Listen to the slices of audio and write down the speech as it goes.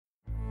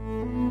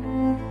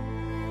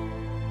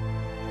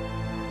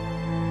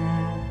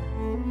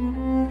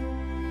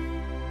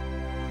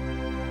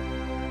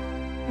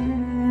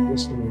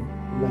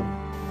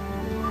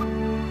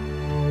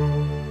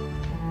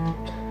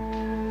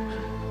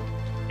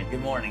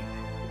Good morning.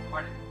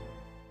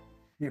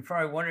 You're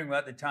probably wondering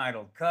about the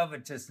title,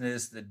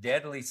 Covetousness, the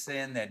Deadly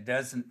Sin That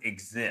Doesn't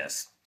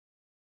Exist.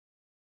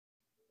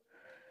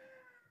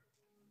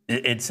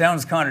 It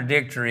sounds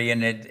contradictory,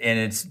 and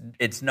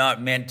it's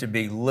not meant to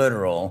be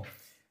literal.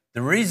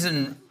 The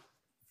reason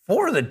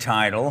for the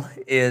title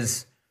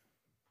is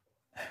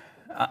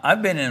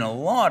I've been in a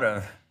lot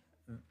of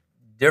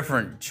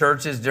different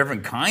churches,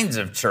 different kinds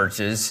of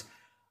churches.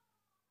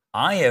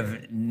 I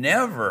have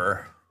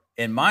never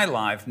in my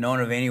life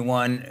known of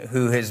anyone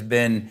who has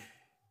been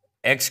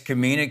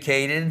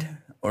excommunicated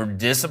or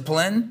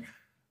disciplined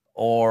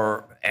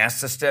or asked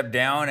to step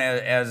down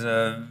as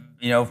a,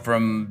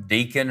 from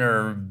deacon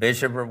or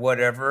bishop or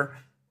whatever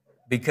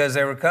because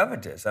they were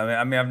covetous.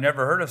 I mean, I've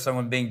never heard of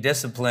someone being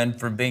disciplined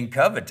for being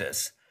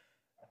covetous.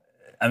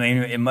 I mean,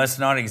 it must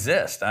not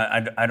exist.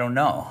 I don't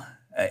know.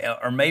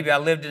 Or maybe I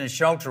lived in a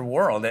sheltered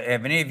world.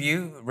 Have any of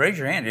you, raise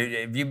your hand,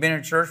 have you been in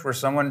a church where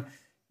someone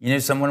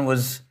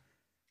was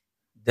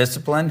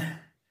disciplined?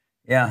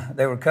 Yeah,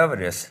 they were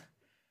covetous.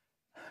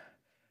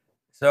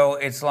 So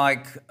it's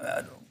like,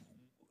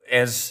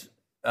 as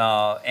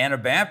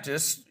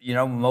Anabaptists,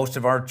 most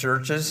of our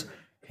churches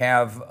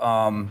have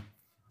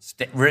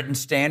written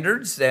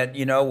standards that,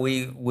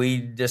 we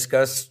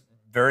discuss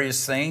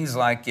various things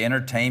like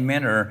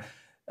entertainment or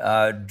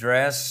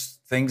dress,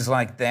 things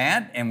like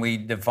that, and we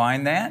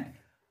define that.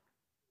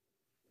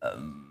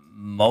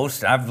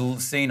 I've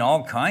seen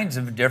all kinds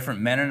of different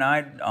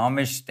Mennonite,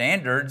 Amish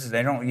standards.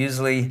 They don't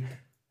usually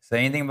say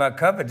anything about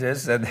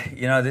covetous. That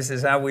this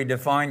is how we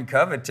define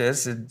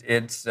covetous.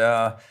 There's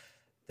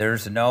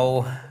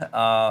nothing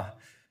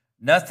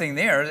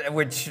there,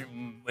 which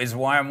is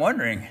why I'm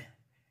wondering: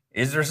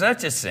 is there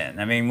such a sin?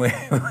 I mean, we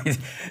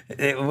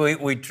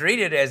treat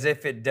it as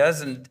if it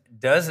doesn't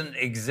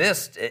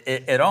exist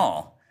at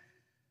all.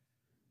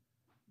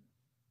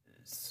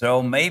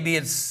 So maybe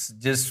it's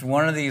just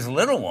one of these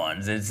little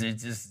ones. It's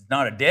just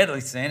not a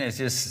deadly sin. It's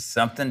just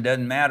something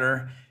doesn't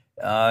matter.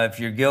 If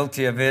you're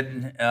guilty of it,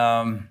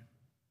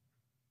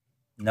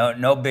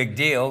 no big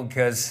deal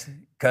because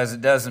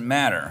it doesn't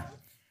matter.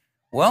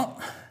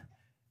 Well,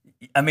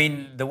 I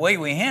mean, the way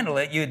we handle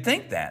it, you'd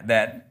think that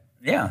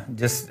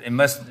it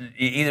must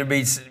either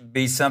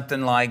be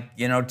something like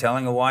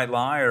telling a white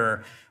lie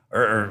or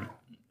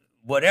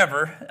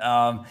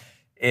whatever.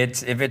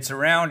 If it's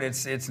around,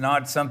 it's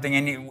not something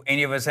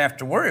any of us have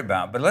to worry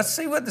about. But let's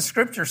see what the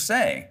scriptures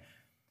say.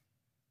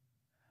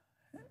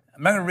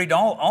 I'm not going to read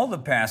all the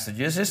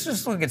passages. Let's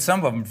just look at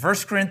some of them. 1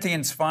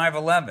 Corinthians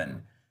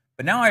 5:11.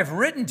 But now I have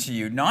written to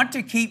you not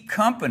to keep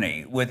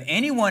company with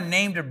anyone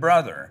named a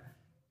brother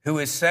who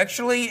is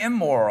sexually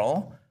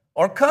immoral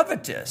or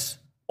covetous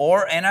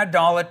or an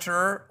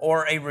idolater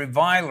or a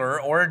reviler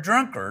or a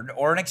drunkard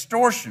or an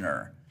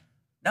extortioner,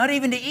 not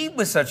even to eat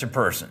with such a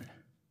person.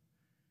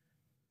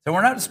 So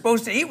we're not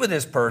supposed to eat with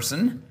this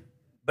person,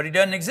 but he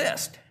doesn't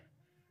exist.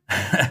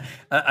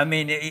 I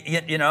mean,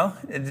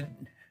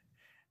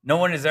 no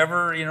one is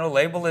ever,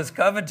 labeled as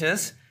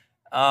covetous,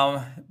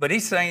 but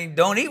he's saying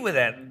don't eat with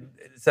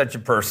such a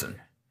person.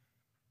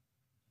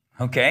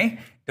 Okay,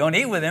 don't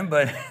eat with him,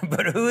 but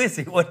who is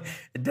he?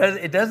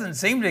 It doesn't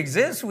seem to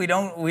exist. We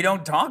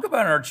don't talk about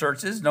it in our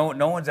churches. No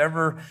one's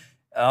ever,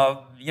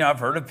 I've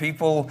heard of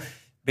people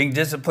being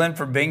disciplined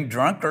for being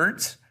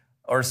drunkards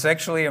or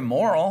sexually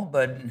immoral,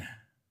 but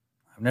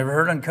I've never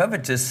heard on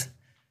covetous.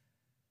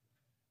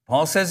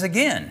 Paul says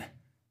again,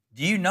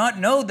 do you not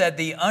know that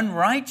the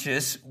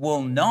unrighteous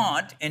will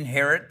not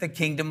inherit the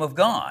kingdom of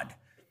God?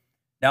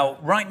 Now,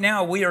 right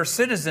now, we are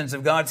citizens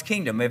of God's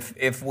kingdom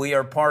if we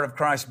are part of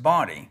Christ's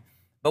body.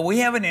 But we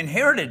haven't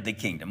inherited the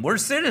kingdom. We're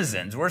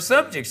citizens. We're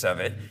subjects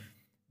of it.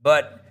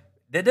 But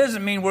that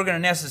doesn't mean we're going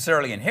to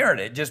necessarily inherit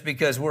it just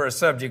because we're a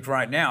subject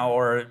right now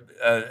or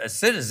a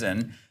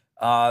citizen.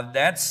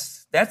 That's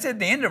at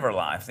the end of our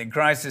life. And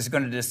Christ is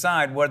going to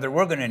decide whether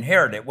we're going to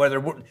inherit it, whether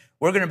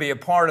we're going to be a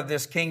part of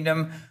this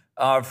kingdom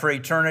for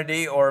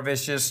eternity, or if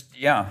it's just,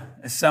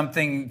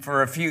 something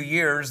for a few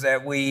years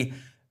that we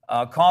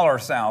call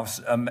ourselves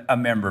a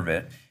member of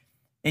it.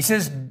 He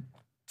says,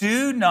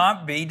 do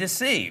not be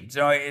deceived.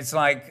 So it's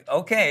like,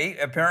 okay,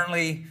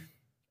 apparently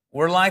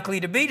we're likely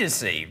to be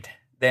deceived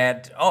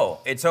that,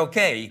 it's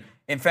okay.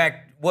 In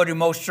fact, what do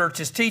most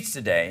churches teach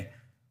today?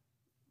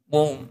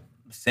 Well,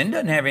 sin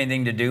doesn't have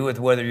anything to do with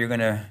whether you're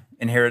going to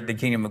inherit the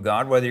kingdom of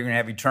God, whether you're going to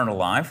have eternal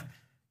life.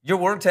 Your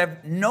works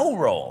have no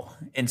role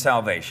in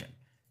salvation.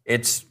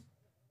 It's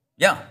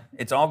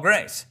all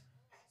grace.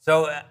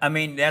 So, I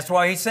mean, that's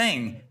why he's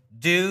saying,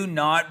 do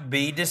not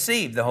be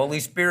deceived. The Holy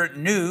Spirit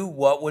knew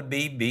what would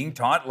be being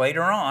taught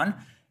later on,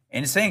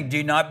 and saying,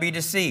 do not be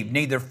deceived.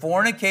 Neither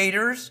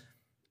fornicators,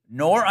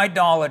 nor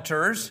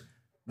idolaters,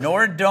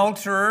 nor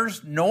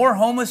adulterers, nor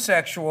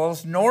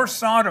homosexuals, nor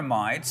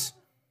sodomites,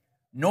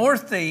 nor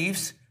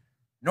thieves,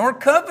 nor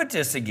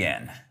covetous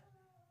again.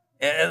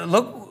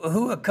 Look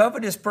who a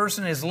covetous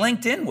person is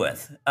linked in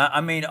with.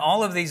 I mean,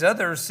 all of these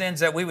other sins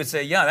that we would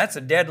say, that's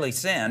a deadly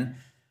sin.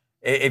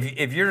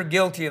 If you're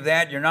guilty of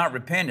that, you're not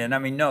repentant. I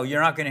mean, no,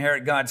 you're not going to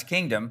inherit God's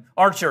kingdom.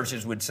 Our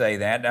churches would say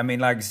that. I mean,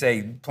 like I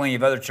say, plenty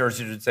of other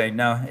churches would say,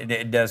 no,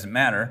 it doesn't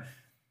matter.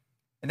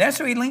 And that's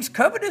what he links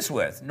covetous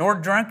with. Nor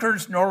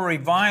drunkards, nor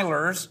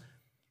revilers.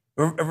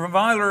 A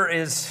reviler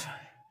is,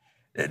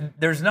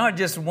 there's not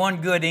just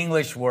one good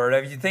English word.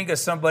 If you think of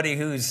somebody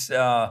who's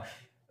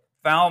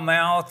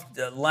foul-mouthed,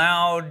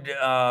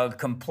 loud,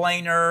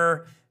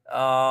 complainer,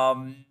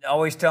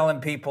 always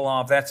telling people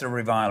off, that's a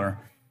reviler.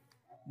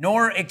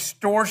 Nor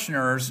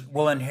extortioners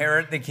will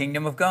inherit the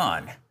kingdom of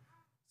God.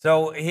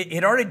 So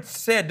he'd already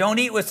said, don't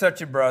eat with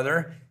such a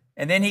brother.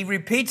 And then he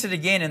repeats it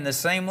again in the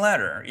same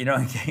letter. You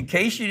know, in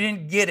case you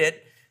didn't get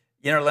it,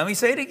 you know, let me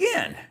say it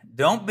again.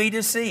 Don't be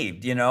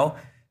deceived, you know.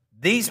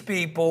 These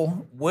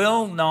people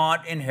will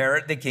not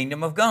inherit the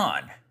kingdom of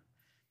God.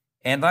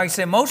 And like I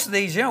said, most of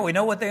these, we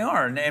know what they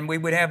are. And we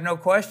would have no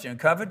question.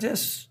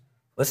 Covetous,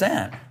 what's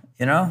that?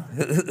 You know,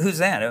 who's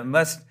that? It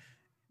must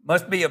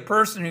be a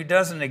person who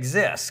doesn't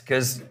exist.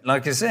 Because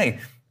like I say,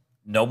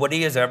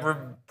 nobody is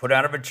ever put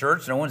out of a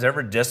church. No one's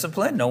ever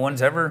disciplined. No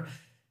one's ever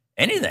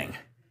anything.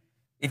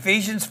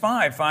 Ephesians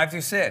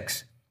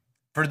 5:5-6.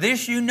 For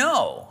this you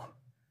know,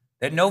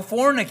 that no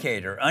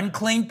fornicator,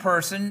 unclean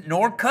person,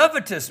 nor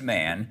covetous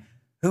man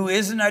who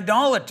is an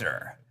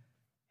idolater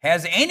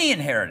has any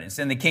inheritance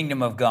in the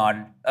kingdom of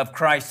God, of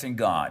Christ and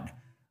God.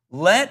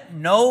 Let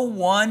no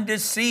one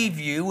deceive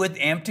you with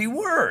empty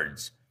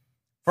words.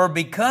 For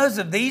because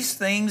of these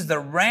things, the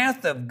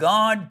wrath of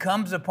God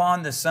comes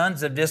upon the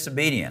sons of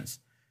disobedience.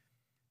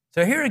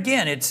 So here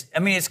again,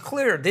 it's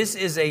clear this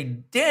is a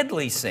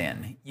deadly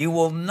sin. You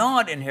will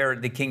not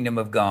inherit the kingdom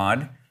of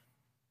God.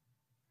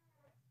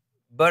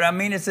 But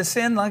it's a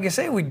sin, like I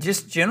say, we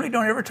just generally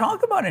don't ever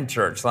talk about in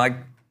church. Like,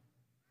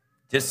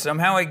 just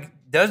somehow it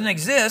doesn't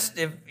exist.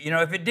 If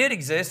it did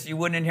exist, you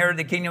wouldn't inherit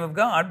the kingdom of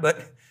God. But,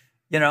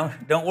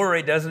 don't worry,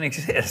 it doesn't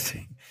exist.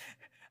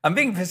 I'm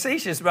being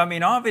facetious, but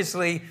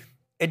obviously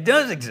it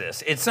does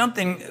exist. It's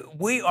something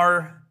we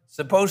are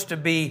supposed to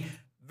be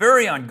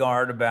very on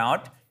guard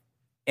about.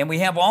 And we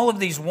have all of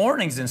these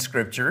warnings in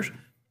Scriptures.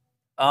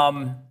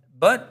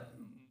 But,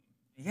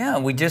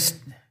 we just...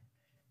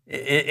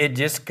 It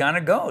just kind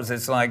of goes.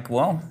 It's like,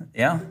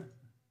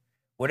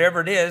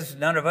 whatever it is,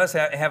 none of us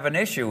have an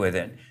issue with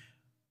it.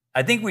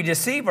 I think we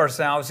deceive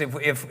ourselves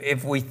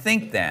if we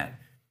think that.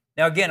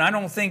 Now, again, I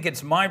don't think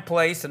it's my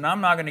place, and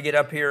I'm not going to get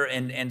up here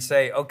and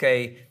say,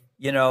 okay,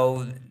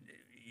 you're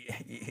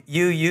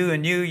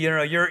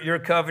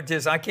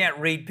covetous. I can't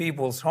read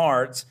people's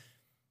hearts.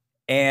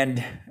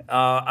 And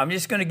I'm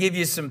just going to give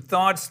you some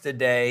thoughts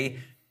today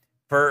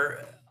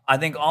for, I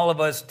think, all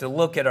of us to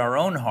look at our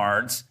own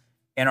hearts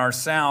and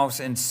ourselves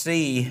and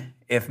see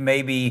if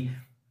maybe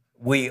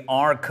we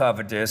are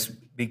covetous,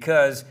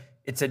 because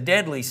it's a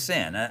deadly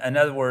sin. In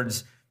other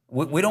words,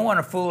 we don't want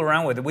to fool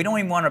around with it. We don't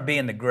even want to be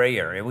in the gray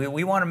area.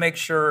 We want to make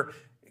sure,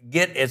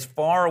 get as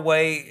far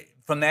away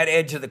from that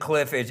edge of the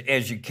cliff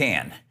as you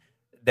can.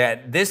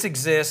 That this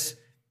exists,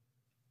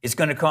 it's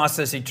going to cost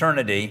us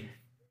eternity.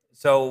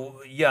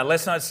 So,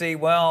 let's not say,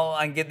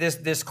 I can get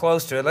this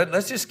close to it.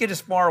 Let's just get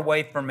as far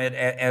away from it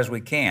as we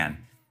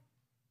can.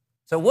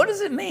 So what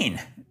does it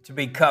mean to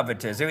be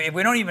covetous? If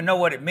we don't even know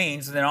what it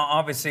means, then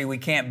obviously we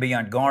can't be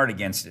on guard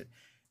against it.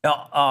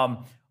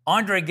 Now,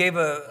 Andre gave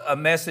a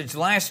message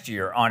last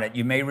year on it,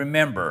 you may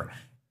remember,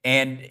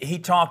 and he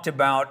talked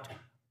about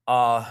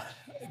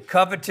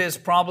covetous.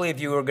 Probably if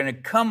you were going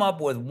to come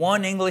up with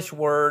one English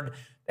word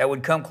that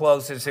would come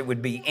closest, it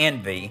would be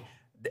envy,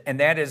 and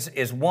that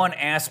is one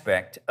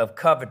aspect of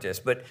covetous.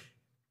 But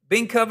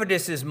being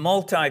covetous is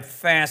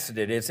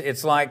multifaceted.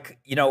 It's like,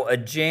 a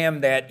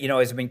jam that,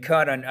 has been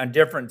cut on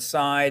different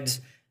sides,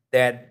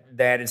 that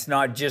it's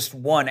not just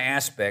one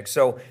aspect.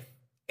 So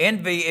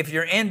envy, if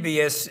you're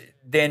envious,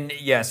 then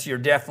yes, you're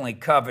definitely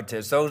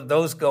covetous.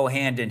 Those go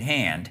hand in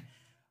hand.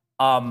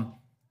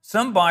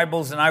 Some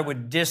Bibles, and I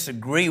would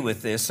disagree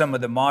with this, some of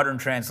the modern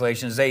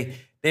translations, they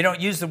don't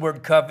use the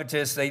word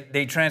covetous,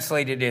 they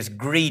translate it as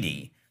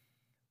greedy.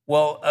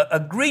 Well, a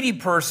greedy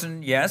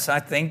person, yes, I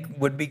think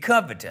would be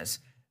covetous.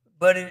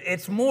 But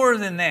it's more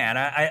than that.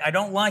 I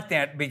don't like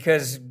that,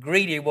 because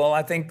greedy,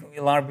 I think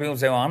a lot of people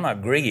say, I'm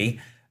not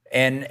greedy.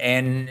 And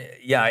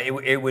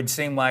it would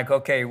seem like,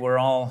 okay, we're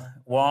all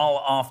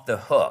off the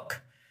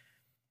hook.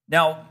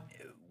 Now,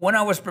 when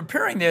I was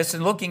preparing this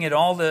and looking at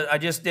I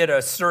just did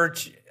a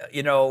search,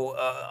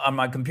 on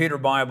my computer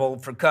Bible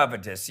for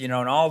covetous, and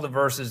all the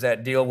verses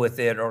that deal with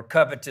it, or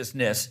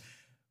covetousness,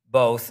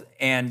 both.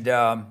 And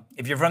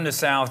if you're from the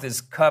South,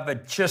 it's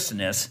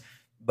covetousness.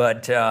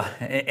 But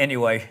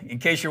anyway, in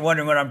case you're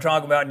wondering what I'm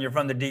talking about and you're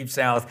from the Deep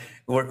South,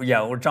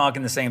 we're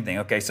talking the same thing.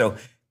 Okay, so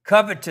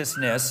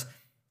covetousness.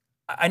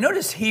 I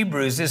noticed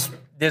Hebrews,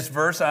 this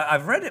verse,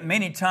 I've read it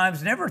many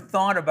times, never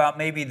thought about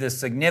maybe the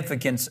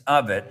significance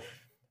of it.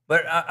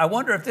 But I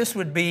wonder if this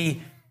would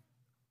be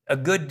a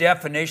good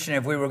definition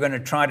if we were going to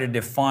try to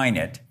define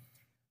it.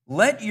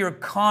 Let your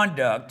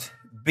conduct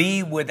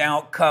be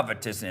without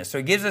covetousness. So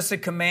he gives us a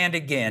command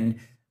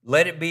again,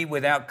 let it be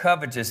without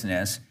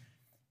covetousness.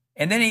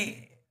 And then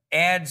he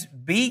adds,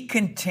 be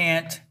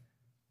content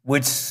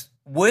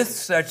with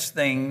such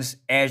things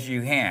as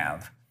you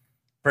have.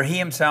 For he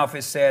himself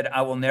has said,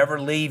 I will never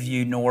leave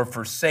you nor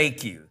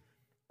forsake you.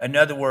 In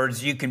other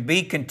words, you can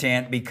be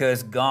content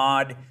because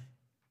God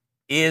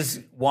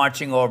is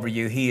watching over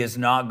you. He is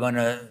not going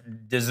to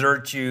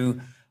desert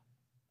you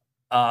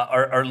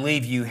or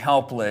leave you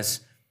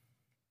helpless.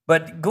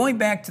 But going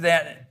back to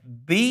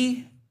that,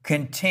 be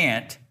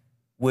content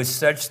with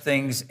such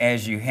things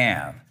as you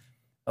have.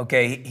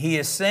 Okay, he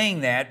is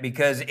saying that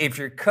because if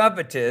you're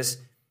covetous,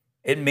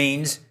 it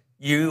means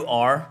you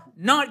are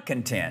not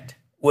content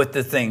with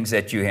the things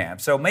that you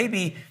have. So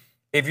maybe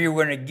if you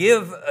were going to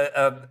give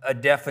a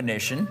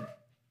definition,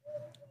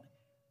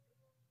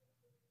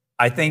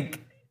 I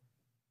think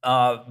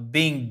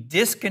being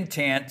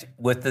discontent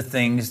with the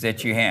things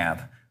that you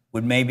have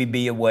would maybe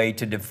be a way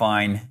to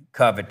define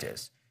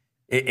covetous.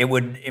 It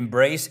would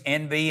embrace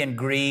envy and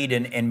greed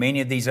and many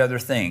of these other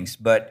things.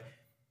 But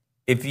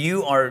if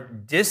you are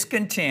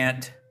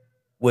discontent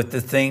with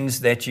the things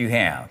that you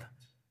have,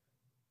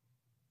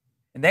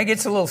 and that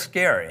gets a little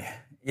scary.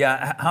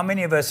 Yeah, how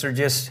many of us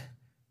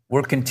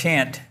we're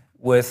content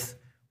with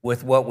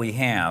what we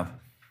have?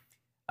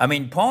 I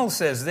mean, Paul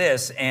says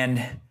this,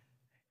 and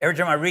every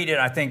time I read it,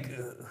 I think,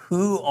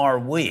 who are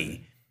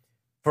we?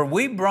 For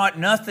we brought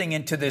nothing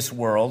into this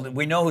world.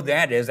 We know who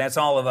that is. That's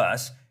all of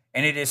us.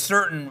 And it is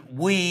certain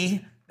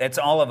we, that's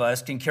all of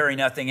us, can carry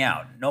nothing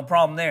out. No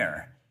problem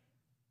there.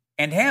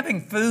 And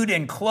having food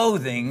and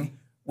clothing,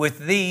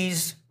 with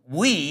these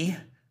we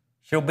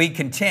shall be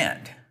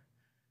content.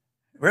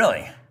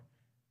 Really?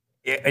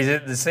 Is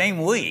it the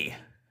same we?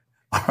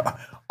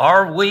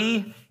 Are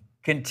we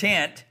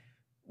content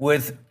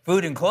with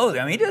food and clothing?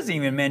 I mean, he doesn't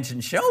even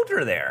mention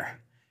shelter there,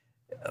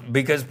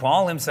 because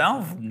Paul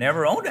himself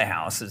never owned a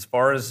house as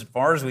far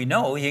as we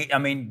know.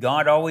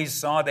 God always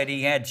saw that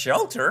he had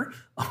shelter.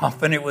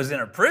 Often it was in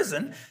a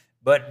prison,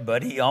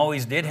 but he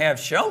always did have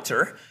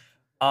shelter.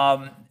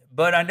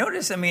 But I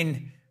notice,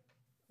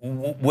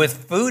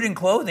 with food and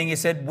clothing, he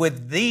said,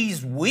 with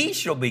these we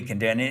shall be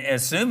content,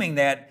 assuming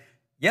that,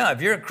 yeah,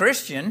 if you're a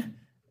Christian,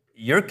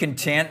 you're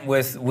content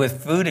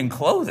with food and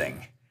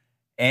clothing.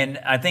 And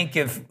I think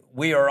if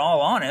we are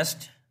all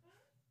honest,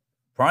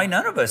 probably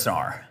none of us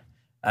are.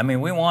 We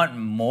want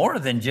more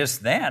than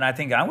just that. I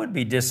think I would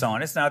be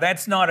dishonest. Now,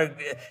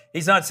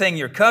 he's not saying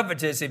you're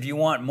covetous if you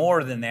want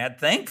more than that,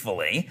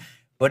 thankfully.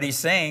 But he's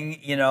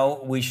saying,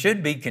 we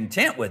should be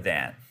content with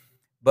that.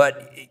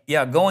 But,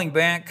 yeah, going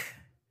back,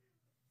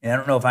 and I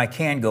don't know if I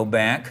can go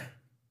back.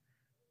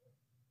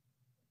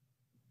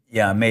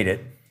 Yeah, I made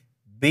it.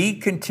 Be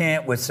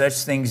content with such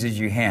things as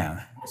you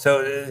have.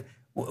 So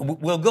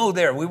we'll go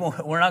there.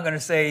 We're not going to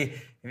say,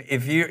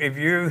 if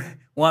you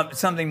want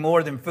something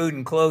more than food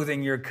and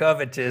clothing, you're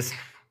covetous.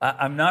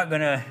 I'm not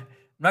going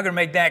to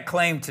make that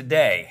claim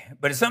today,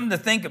 but it's something to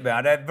think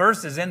about. That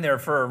verse is in there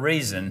for a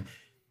reason,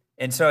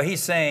 and so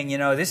he's saying,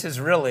 this is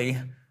really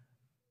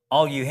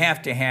all you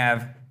have to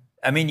have.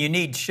 You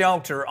need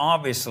shelter,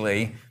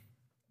 obviously,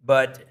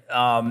 but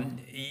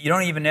you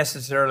don't even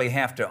necessarily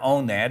have to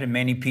own that, and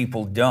many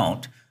people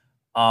don't.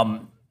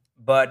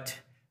 But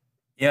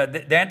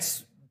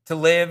that's to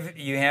live.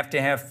 You have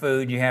to have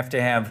food. You have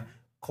to have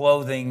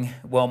clothing,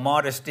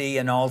 modesty,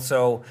 and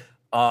also,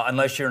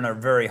 unless you're in a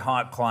very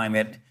hot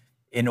climate,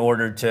 in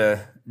order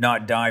to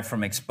not die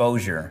from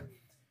exposure.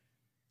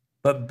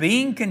 But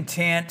being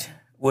content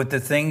with the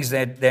things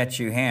that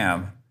you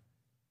have.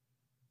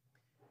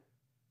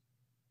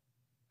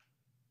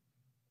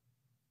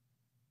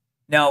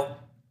 Now,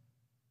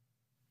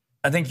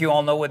 I think you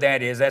all know what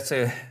that is. That's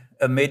a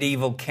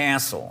medieval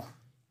castle.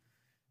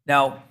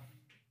 Now,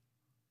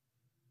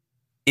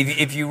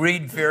 if you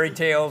read fairy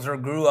tales or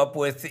grew up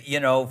with,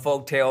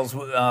 folk tales,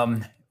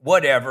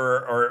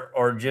 whatever,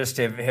 or just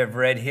have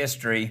read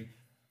history.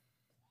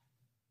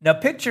 Now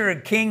picture a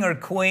king or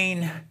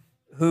queen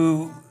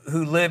who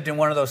lived in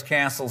one of those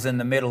castles in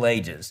the Middle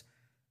Ages,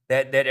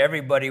 that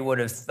everybody would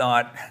have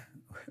thought,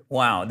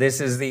 wow,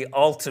 this is the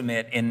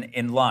ultimate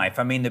in life.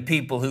 The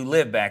people who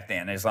lived back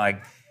then, is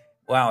like,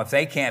 wow, if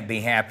they can't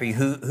be happy,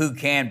 who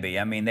can be?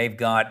 They've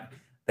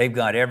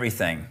got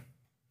everything.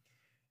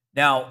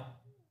 Now,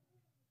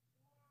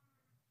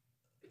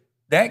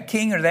 that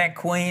king or that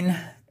queen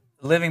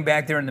living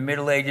back there in the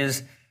Middle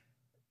Ages,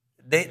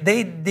 they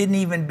didn't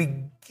even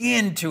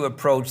begin to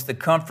approach the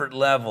comfort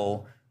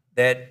level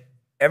that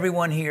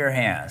everyone here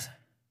has.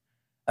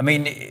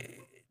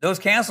 Those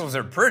castles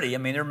are pretty.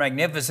 They're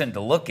magnificent to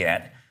look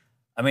at.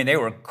 They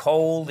were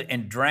cold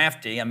and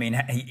drafty.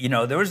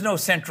 There was no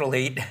central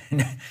heat.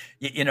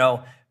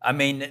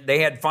 They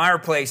had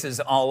fireplaces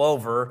all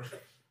over.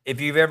 If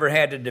you've ever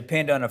had to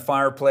depend on a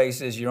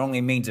fireplace as your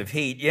only means of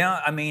heat,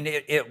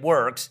 it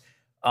works.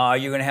 You're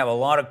going to have a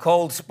lot of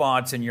cold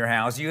spots in your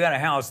house. You got a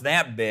house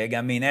that big,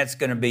 that's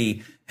going to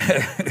be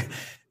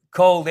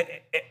cold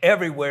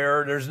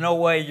everywhere. There's no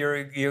way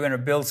you're going to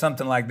build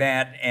something like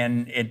that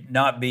and it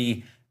not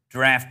be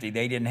drafty.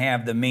 They didn't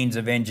have the means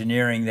of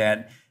engineering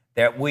that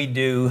we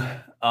do.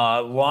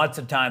 Lots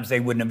of times they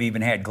wouldn't have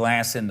even had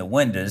glass in the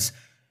windows.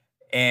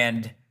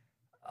 And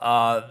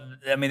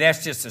I mean,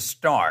 that's just a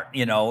start.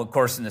 You know, of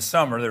course, in the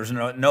summer, there's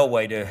no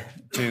way to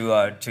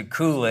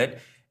cool it.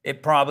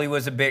 It probably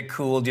was a bit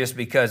cool just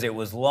because it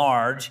was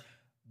large,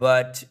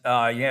 but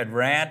you had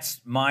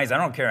rats, mice. I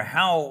don't care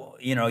how,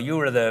 you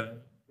were the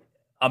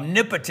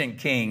omnipotent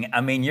king. I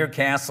mean, your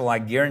castle, I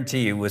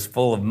guarantee you, was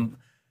full of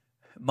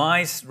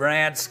mice,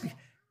 rats,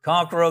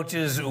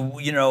 cockroaches,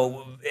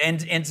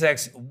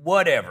 insects,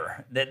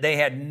 whatever. That they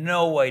had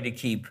no way to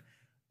keep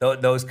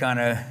those kind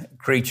of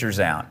creatures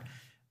out.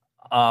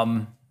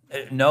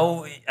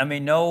 No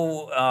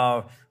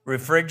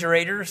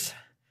refrigerators.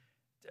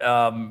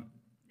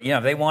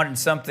 If they wanted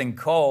something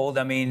cold,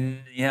 I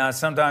mean,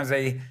 sometimes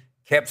they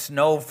kept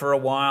snow for a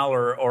while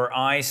or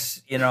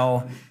ice,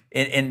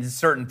 in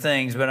certain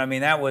things. But I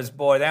mean, that was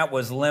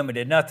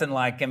limited. Nothing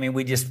like, I mean,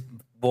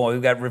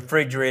 we've got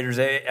refrigerators.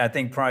 I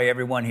think probably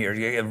everyone here.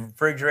 You get a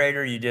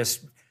refrigerator, you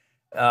just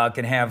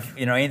can have,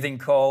 anything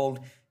cold.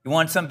 You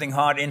want something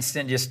hot,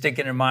 instant, just stick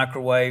it in a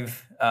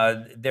microwave.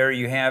 There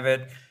you have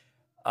it.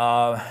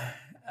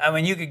 I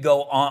mean, you could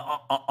go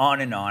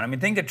on and on. I mean,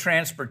 think of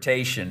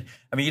transportation.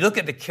 I mean, you look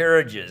at the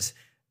carriages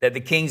that the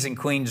kings and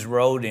queens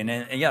rode in,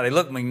 and yeah, they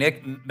look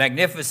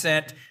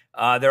magnificent.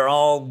 They're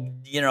all,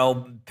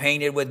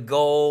 painted with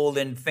gold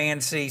and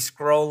fancy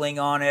scrolling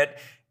on it,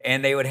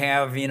 and they would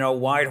have,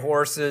 white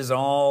horses,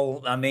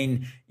 all, I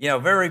mean,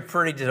 very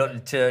pretty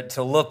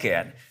to look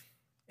at.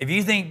 If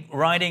you think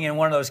riding in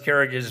one of those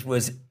carriages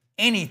was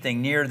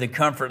anything near the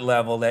comfort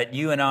level that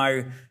you and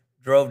I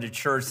drove to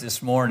church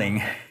this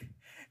morning,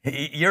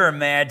 you're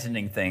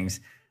imagining things.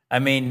 I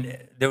mean,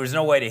 there was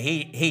no way to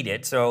heat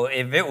it. So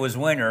if it was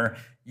winter,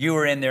 you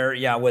were in there,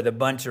 with a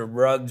bunch of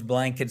rugs,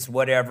 blankets,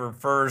 whatever,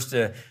 furs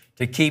to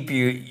keep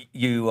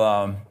you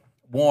warm.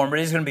 But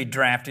it's going to be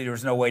drafty. There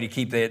was no way to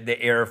keep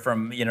the air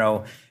from,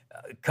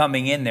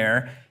 coming in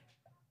there.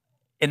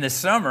 In the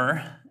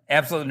summer,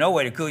 absolutely no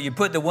way to cool. You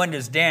put the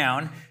windows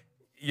down.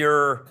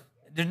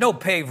 There's no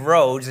paved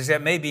roads,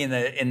 except maybe in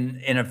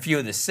a few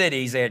of the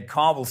cities they had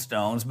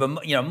cobblestones.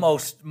 But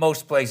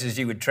most places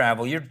you would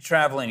travel, you're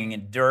traveling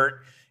in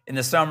dirt. In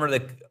the summer,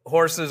 the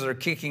horses are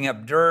kicking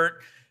up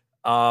dirt.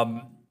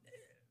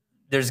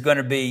 There's going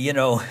to be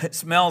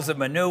smells of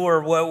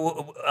manure,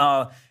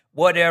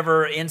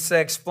 whatever,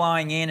 insects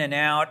flying in and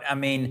out. I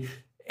mean,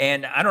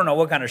 and I don't know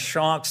what kind of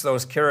shocks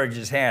those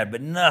carriages had,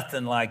 but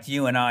nothing like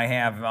you and I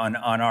have on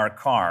our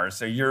cars.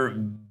 So you're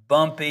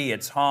bumpy,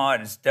 it's hot,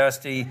 it's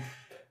dusty.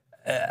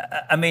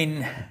 I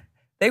mean,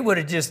 they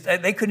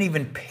couldn't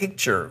even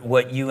picture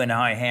what you and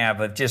I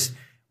have of just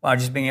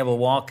being able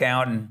to walk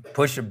out and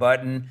push a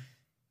button.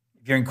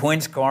 If you're in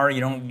Quinn's car,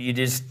 you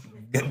just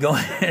go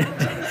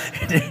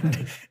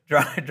and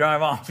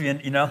drive off,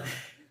 if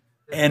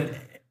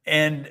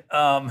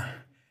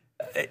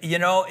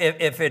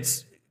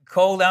it's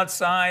cold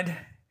outside,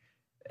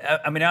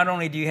 I mean, not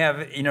only do you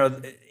have,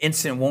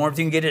 instant warmth,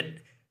 you can get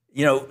it,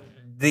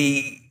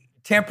 the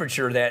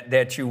temperature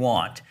that you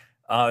want.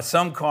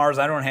 Some cars,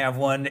 I don't have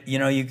one,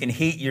 you can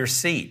heat your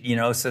seat,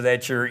 so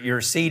that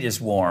your seat is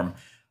warm.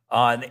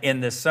 In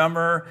the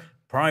summer,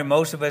 probably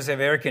most of us have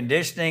air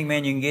conditioning.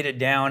 Man, you can get it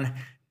down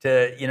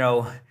to,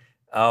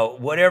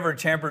 whatever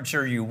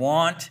temperature you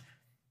want.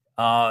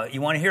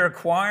 You want to hear a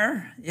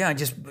choir? Yeah,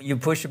 you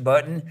push a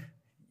button.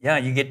 Yeah,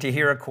 you get to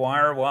hear a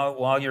choir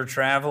while you're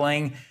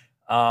traveling.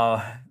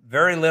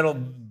 Very little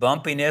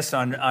bumpiness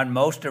on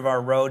most of our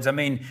roads. I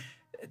mean,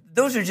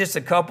 those are just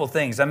a couple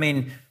things. I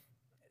mean,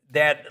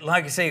 that,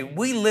 like I say,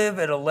 we live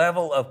at a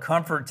level of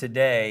comfort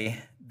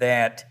today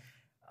that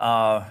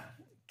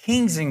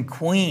kings and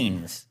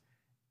queens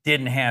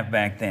didn't have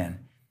back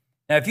then.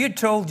 Now, if you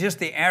told just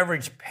the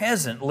average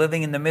peasant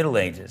living in the Middle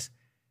Ages,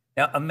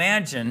 now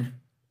imagine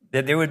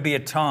that there would be a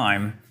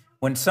time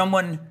when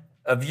someone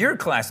of your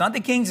class, not the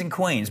kings and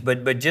queens,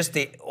 but just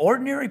the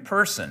ordinary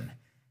person,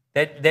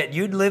 that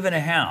you'd live in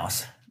a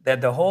house, that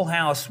the whole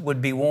house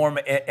would be warm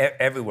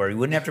everywhere. You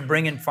wouldn't have to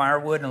bring in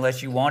firewood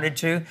unless you wanted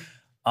to.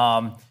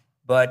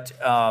 But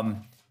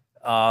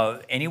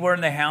anywhere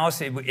in the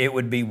house, it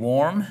would be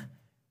warm.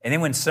 And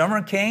then when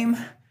summer came,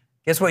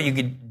 guess what? You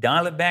could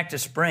dial it back to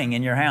spring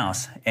in your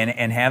house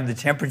and have the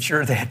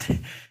temperature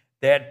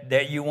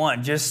that you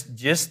want,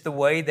 just the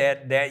way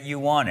that you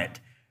want it.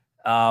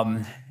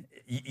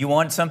 You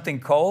want something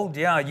cold?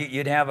 Yeah,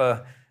 you'd have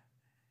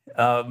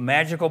a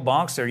magical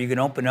box there you can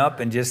open up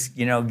and just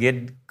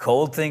get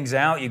cold things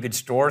out. You could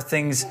store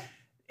things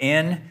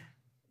in.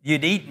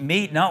 You'd eat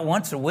meat not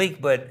once a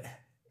week, but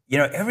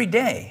every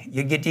day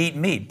you get to eat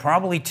meat.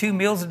 Probably 2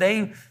 meals a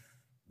day,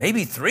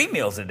 maybe 3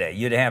 meals a day.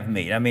 You'd have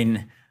meat. I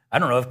mean, I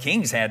don't know if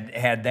kings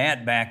had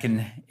that back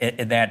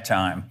at that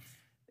time.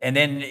 And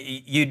then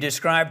you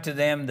describe to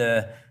them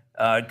the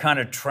kind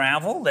of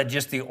travel that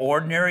just the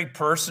ordinary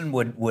person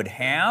would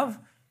have.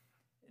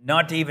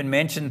 Not to even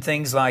mention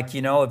things like,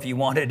 if you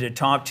wanted to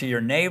talk to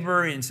your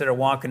neighbor, instead of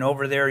walking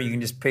over there, you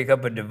can just pick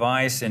up a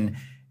device and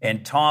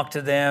talk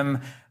to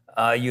them.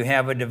 You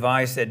have a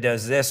device that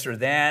does this or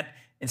that.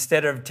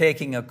 Instead of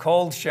taking a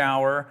cold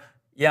shower,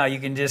 you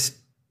can just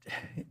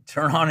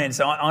turn on, and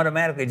it's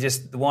automatically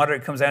just the water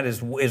that comes out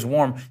is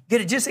warm.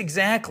 Get it just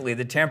exactly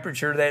the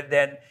temperature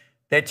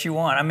that you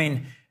want. I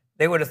mean,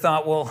 they would have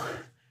thought, well,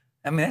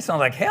 I mean, that sounds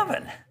like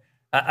heaven.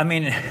 I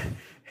mean,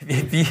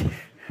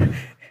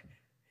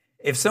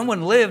 if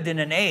someone lived in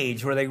an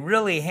age where they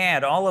really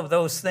had all of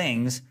those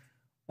things,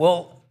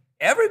 well,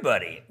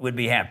 everybody would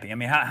be happy. I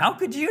mean, how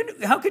could you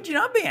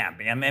not be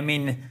happy? I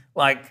mean,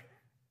 like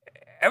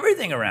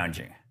everything around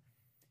you.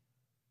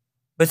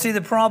 But see,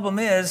 the problem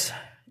is,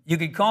 you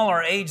could call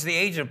our age the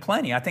age of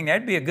plenty. I think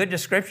that'd be a good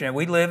description.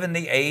 We live in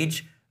the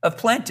age of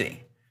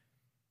plenty.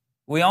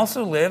 We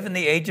also live in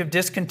the age of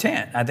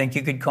discontent. I think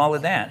you could call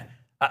it that.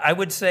 I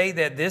would say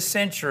that this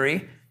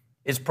century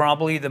is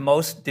probably the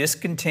most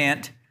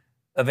discontent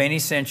of any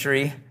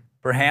century,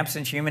 perhaps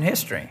in human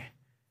history.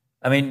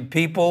 I mean,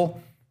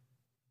 people,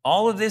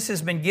 all of this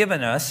has been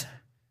given us.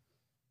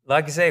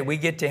 Like I say, we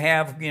get to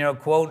have,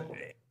 quote,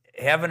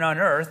 heaven on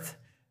earth.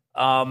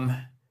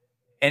 And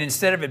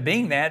instead of it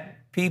being that,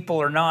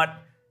 people are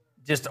not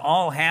just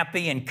all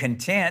happy and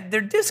content,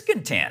 they're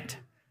discontent.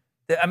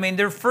 I mean,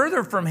 they're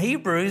further from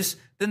Hebrews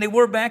than they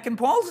were back in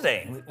Paul's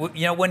day,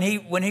 when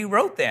he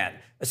wrote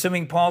that,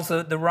 assuming Paul's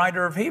the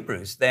writer of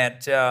Hebrews,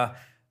 that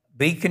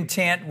be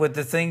content with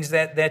the things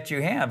that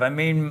you have. I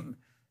mean,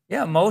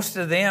 yeah, most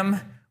of them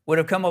would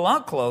have come a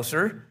lot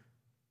closer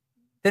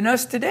than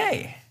us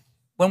today,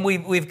 when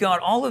we've got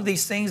all of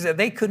these things that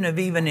they couldn't have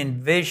even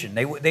envisioned.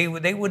 They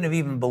wouldn't have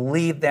even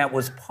believed that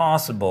was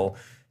possible,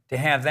 to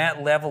have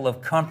that level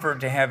of comfort,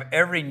 to have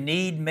every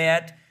need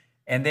met,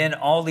 and then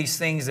all these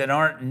things that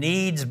aren't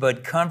needs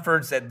but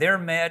comforts that they're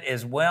met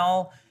as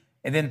well,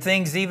 and then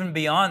things even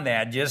beyond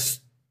that,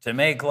 just to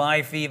make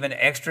life even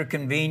extra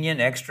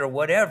convenient, extra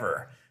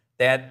whatever,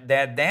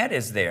 that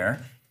is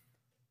there.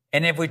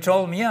 And if we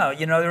told them,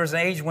 there was an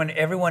age when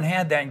everyone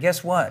had that, and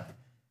guess what?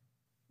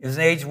 It was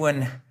an age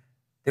when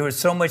there was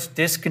so much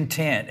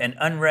discontent and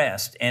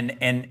unrest.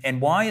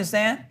 And why is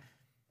that?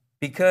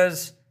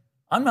 Because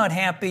I'm not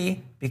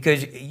happy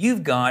because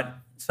you've got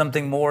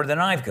something more than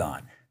I've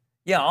got.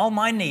 Yeah, all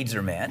my needs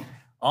are met.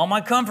 All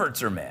my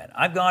comforts are met.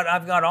 I've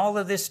got all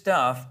of this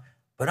stuff,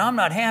 but I'm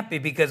not happy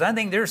because I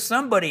think there's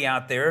somebody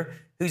out there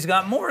who's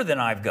got more than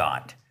I've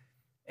got.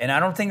 And I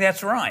don't think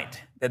that's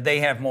right, that they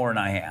have more than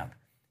I have.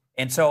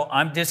 And so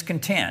I'm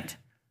discontent.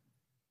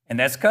 And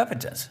that's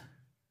covetous.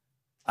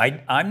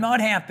 I'm not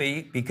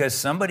happy because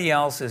somebody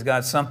else has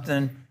got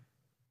something,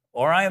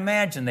 or I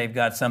imagine they've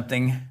got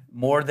something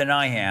more than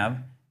I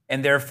have.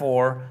 And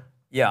therefore,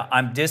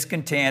 I'm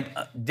discontent,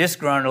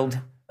 disgruntled,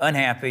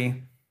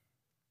 unhappy.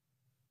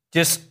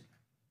 Just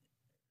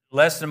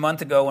less than a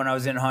month ago when I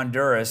was in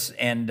Honduras,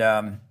 and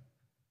I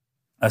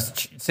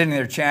was sitting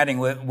there chatting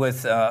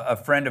with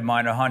a friend of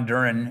mine, a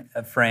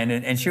Honduran friend,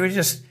 and she was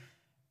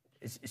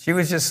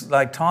just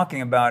like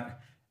talking about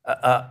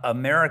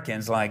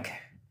Americans, like,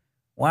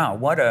 wow,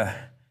 what a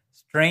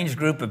strange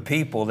group of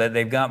people that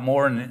they've got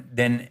more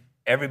than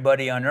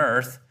everybody on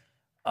earth.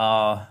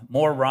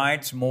 More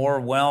rights, more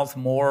wealth,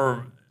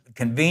 more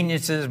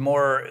conveniences,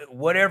 more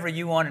whatever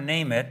you want to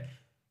name it.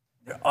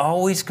 They're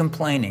always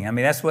complaining. I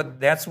mean, that's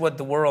what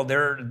the world,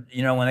 they're,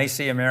 when they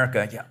see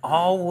America, you're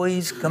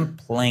always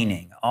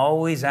complaining,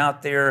 always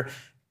out there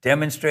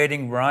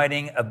demonstrating,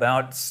 writing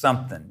about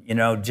something, and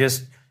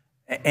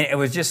it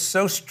was just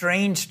so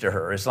strange to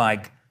her. It's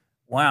like,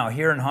 wow,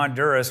 here in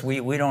Honduras,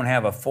 we don't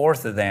have a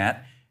fourth of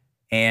that,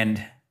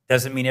 and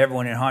doesn't mean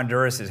everyone in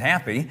Honduras is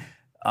happy,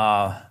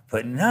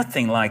 but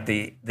nothing like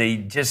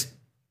the just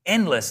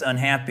endless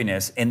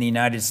unhappiness in the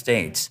United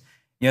States.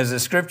 As the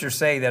scriptures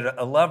say, that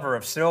a lover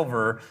of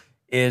silver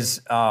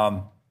is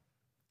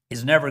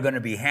never going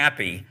to be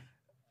happy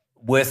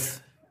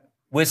with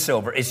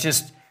silver. It's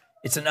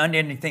an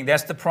unending thing.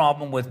 That's the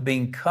problem with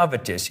being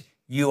covetous.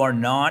 You are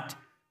not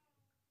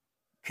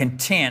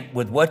content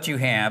with what you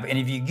have, and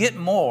if you get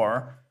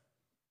more,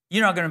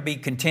 you're not going to be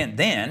content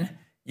then.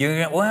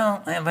 You're going,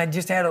 well, if I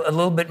just had a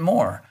little bit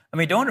more. I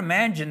mean, don't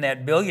imagine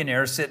that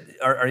billionaires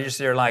are just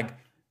there like,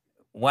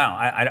 wow,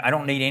 I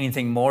don't need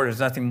anything more.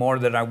 There's nothing more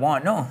that I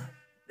want. No.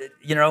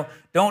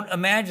 Don't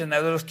imagine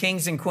that those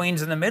kings and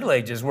queens in the Middle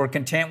Ages were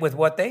content with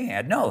what they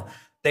had. No,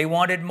 they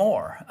wanted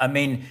more. I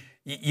mean,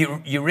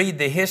 you read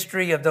the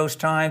history of those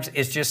times,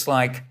 it's just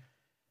like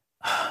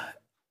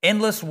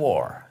endless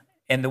war.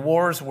 And the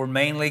wars were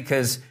mainly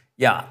because,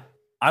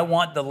 I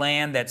want the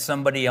land that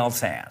somebody else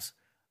has.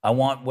 I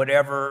want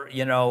whatever,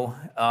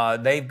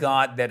 they've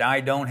got that I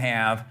don't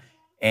have.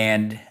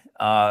 And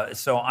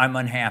so I'm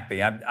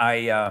unhappy.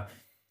 I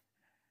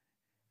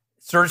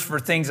search for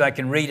things I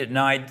can read at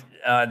night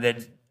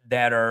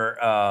that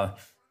are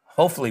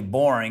hopefully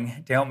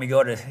boring to help me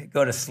go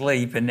to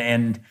sleep,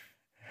 and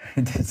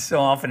so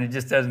often it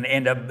just doesn't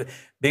end up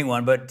being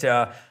one. But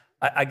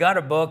I got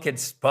a book;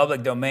 it's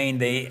public domain,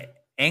 the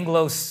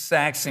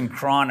Anglo-Saxon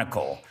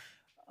Chronicle.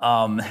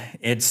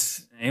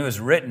 It was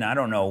written, I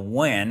don't know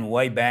when,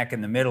 way back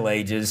in the Middle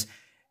Ages,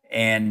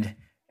 and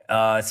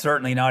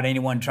certainly not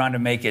anyone trying to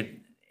make it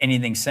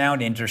anything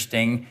sound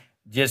interesting.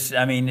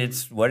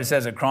 It's what it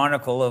says, a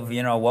chronicle of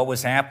what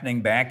was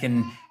happening back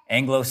in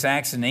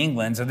Anglo-Saxon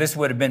England. So this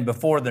would have been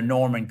before the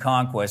Norman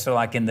conquest. So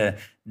like in the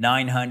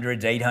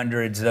 900s,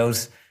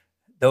 800s,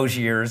 those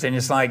years. And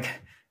it's like,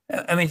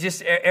 I mean,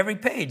 just every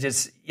page,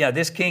 it's,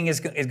 this king has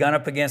gone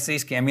up against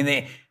these kings. I mean,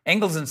 the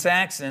Angles and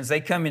Saxons,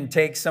 they come and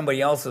take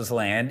somebody else's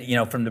land,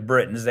 from the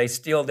Britons. They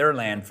steal their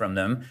land from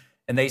them,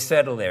 and they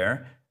settle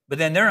there. But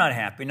then they're not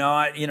happy.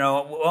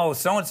 No,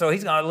 so-and-so,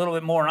 he's got a little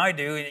bit more than I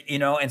do,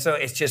 and so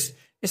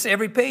it's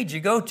every page you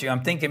go to.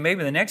 I'm thinking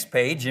maybe the next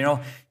page, you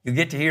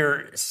get to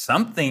hear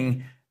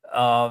something,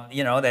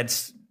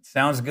 that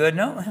sounds good.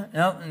 No,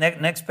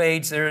 next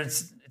page,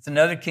 it's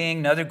another king,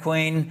 another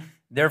queen.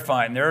 They're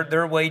fighting.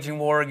 They're waging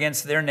war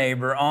against their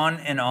neighbor, on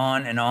and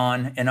on and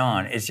on and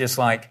on. It's just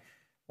like,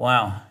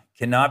 wow,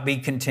 cannot be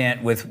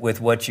content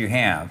with what you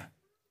have.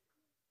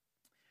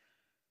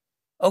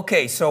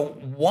 Okay, so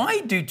why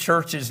do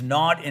churches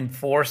not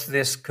enforce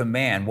this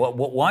command?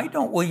 Why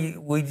don't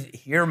we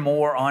hear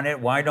more on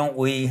it? Why don't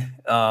we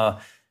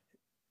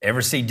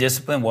ever see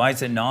discipline? Why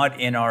is it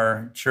not in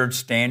our church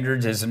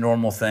standards as a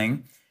normal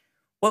thing?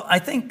 Well, I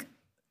think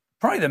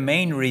probably the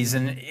main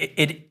reason,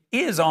 it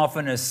is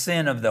often a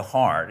sin of the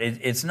heart.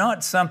 It's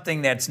not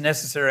something that's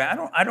necessary.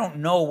 I don't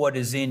know what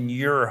is in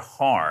your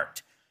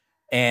heart,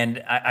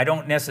 and I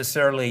don't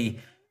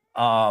necessarily.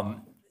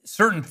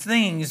 Certain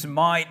things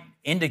might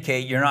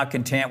indicate you're not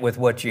content with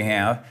what you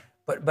have,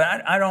 but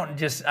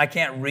I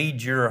can't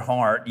read your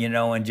heart,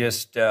 and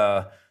just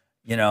know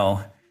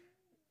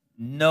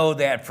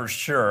that for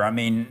sure. I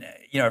mean,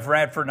 if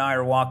Radford and I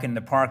are walking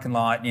the parking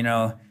lot, I'm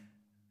not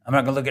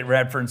going to look at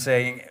Radford and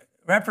say,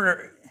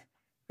 Radford,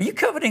 are you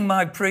coveting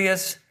my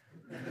Prius?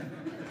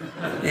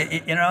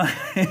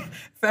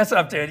 Fess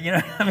up to it.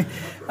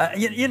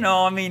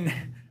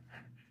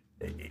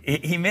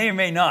 He may or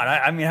may not.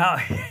 How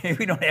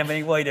we don't have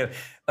any way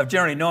of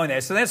generally knowing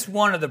that. So that's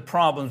one of the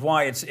problems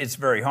why it's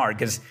very hard,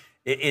 because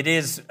it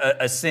is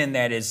a sin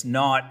that is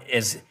not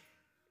as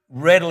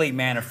readily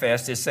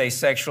manifest as, say,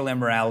 sexual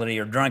immorality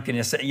or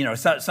drunkenness,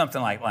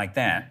 something like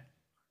that.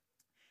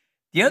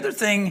 The other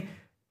thing,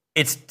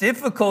 it's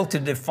difficult to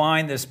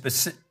define the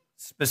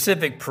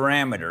specific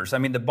parameters. I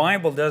mean, the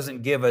Bible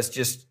doesn't give us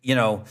just,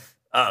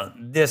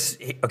 this,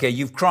 okay,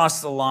 you've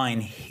crossed the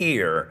line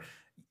here.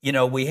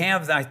 We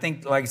have, I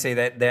think, like I say,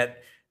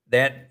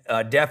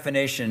 that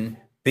definition,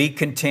 be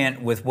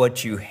content with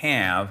what you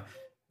have,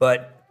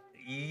 but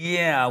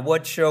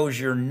what shows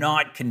you're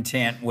not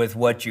content with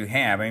what you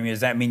have? I mean, does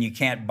that mean you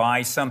can't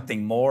buy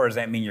something more? Does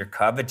that mean you're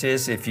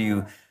covetous if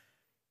you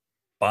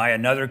buy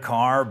another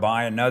car,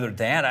 buy another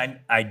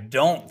that? I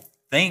don't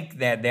think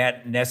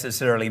that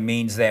necessarily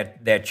means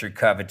that you're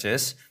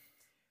covetous.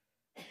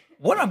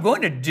 What I'm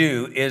going to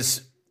do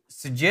is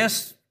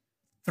suggest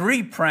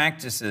 3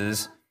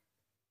 practices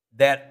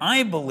that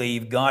I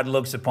believe God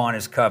looks upon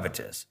as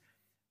covetous.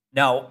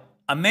 Now,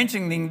 I'm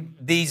mentioning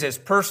these as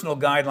personal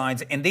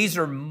guidelines, and these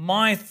are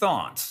my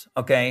thoughts,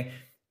 okay,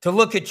 to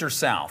look at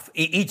yourself.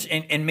 Each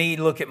and me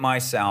look at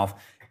myself.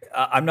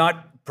 I'm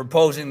not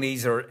proposing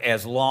these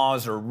as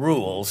laws or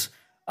rules.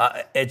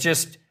 It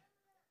just,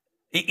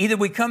 either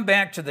we come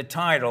back to the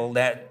title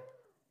that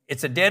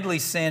it's a deadly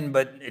sin,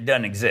 but it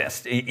doesn't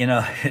exist.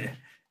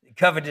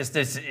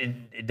 Covetousness,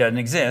 it doesn't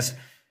exist.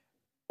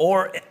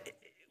 Or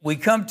we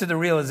come to the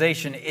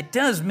realization it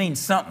does mean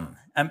something.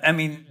 I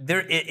mean,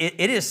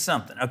 it is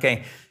something.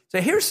 Okay, so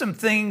here's some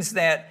things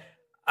that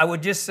I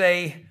would just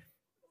say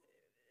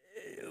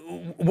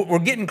we're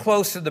getting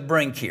close to the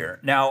brink here.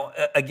 Now,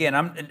 again,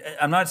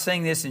 I'm not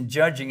saying this in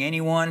judging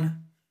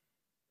anyone.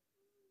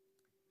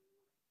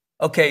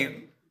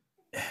 Okay,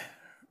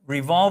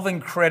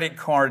 revolving credit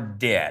card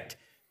debt.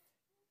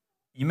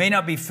 You may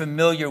not be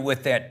familiar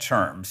with that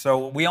term.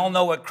 So we all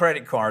know what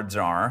credit cards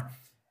are.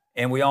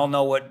 And we all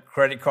know what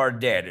credit card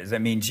debt is.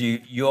 That means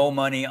you owe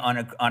money on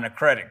a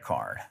credit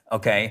card,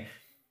 okay?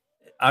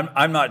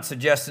 I'm not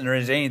suggesting there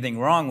is anything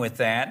wrong with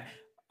that.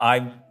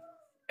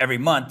 Every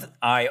month,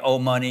 I owe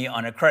money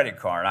on a credit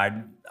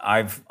card.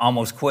 I've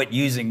almost quit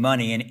using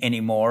money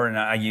anymore, and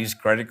I use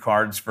credit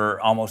cards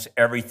for almost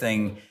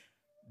everything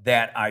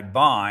that I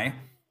buy.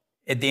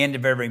 At the end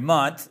of every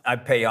month, I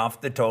pay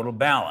off the total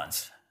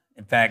balance.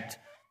 In fact,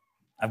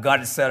 I've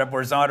got it set up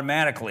where it's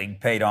automatically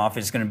paid off.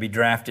 It's going to be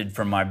drafted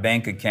from my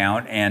bank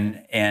account,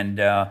 and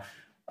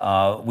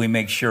we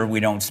make sure we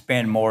don't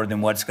spend more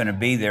than what's going to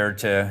be there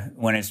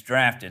when it's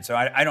drafted. So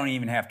I don't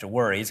even have to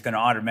worry. It's going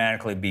to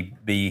automatically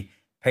be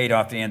paid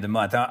off at the end of the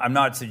month. I'm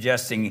not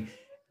suggesting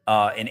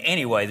in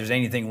any way there's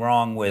anything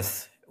wrong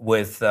with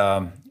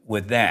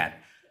that.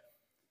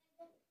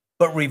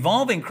 But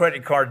revolving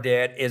credit card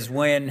debt is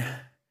when,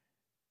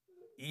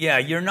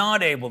 you're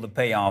not able to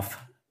pay off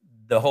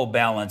the whole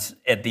balance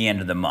at the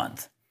end of the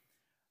month.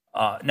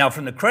 Now,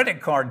 from the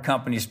credit card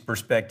company's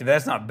perspective,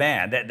 that's not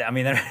bad.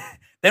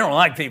 They don't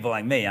like people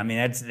like me. I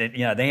mean,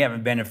 they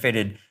haven't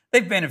benefited.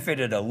 They've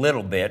benefited a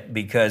little bit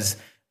because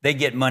they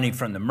get money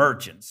from the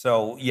merchants.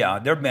 So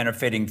they're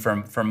benefiting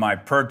from my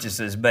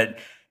purchases. But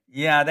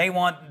they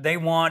want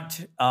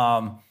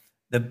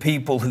the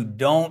people who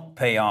don't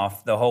pay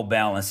off the whole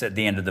balance at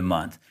the end of the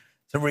month.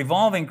 So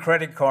revolving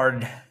credit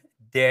card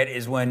debt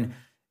is when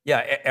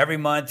every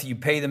month you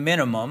pay the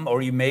minimum,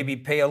 or you maybe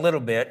pay a little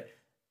bit,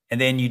 and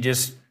then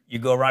you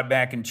go right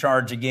back and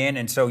charge again.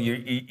 And so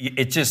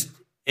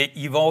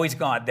you've always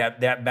got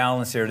that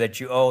balance there that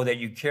you owe, that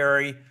you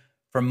carry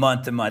from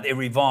month to month. It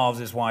revolves,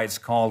 is why it's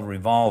called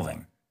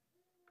revolving.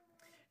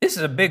 This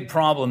is a big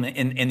problem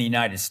in the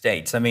United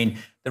States. I mean,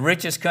 the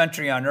richest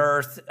country on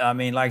earth, I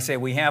mean, like I say,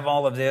 we have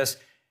all of this,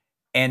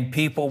 and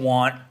people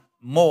want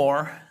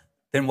more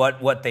than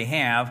what they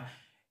have.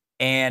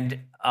 And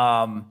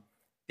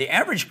the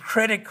average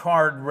credit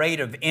card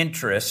rate of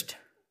interest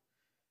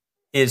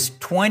is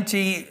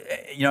 20,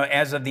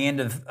 as of the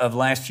end of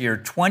last year,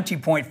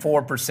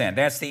 20.4%.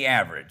 That's the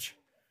average.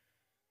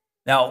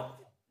 Now,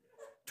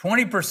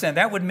 20%,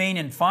 that would mean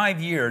in 5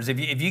 years, if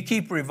you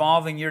keep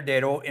revolving your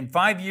debt, in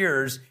 5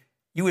 years,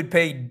 you would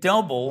pay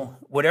double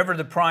whatever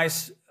the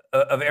price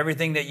of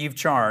everything that you've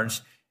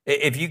charged.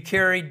 If you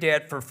carry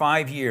debt for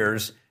 5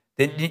 years,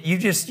 then you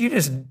just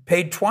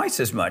paid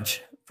twice as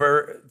much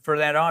for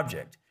that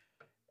object.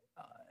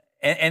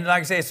 And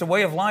like I say, it's a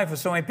way of life with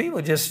so many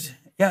people. Just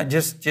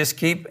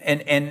keep,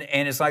 and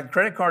it's like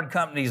credit card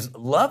companies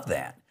love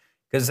that,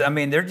 because I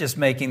mean, they're just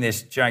making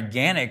this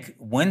gigantic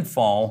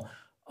windfall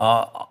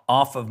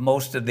off of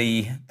most of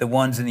the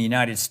ones in the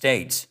United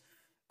States.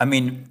 I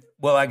mean,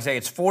 well, like I say,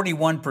 it's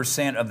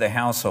 41% of the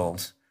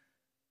households.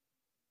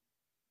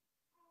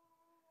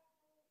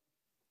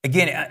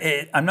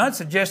 Again, I'm not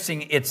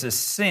suggesting it's a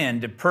sin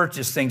to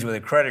purchase things with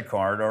a credit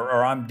card,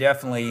 or I'm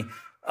definitely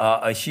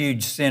a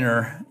huge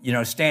sinner,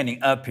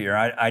 standing up here.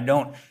 I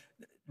don't.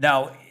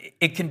 Now,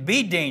 it can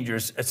be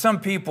dangerous. Some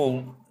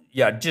people,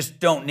 just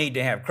don't need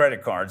to have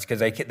credit cards because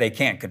they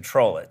can't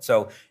control it.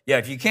 So,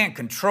 if you can't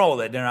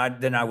control it,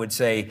 then I would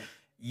say,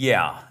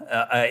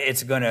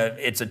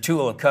 it's a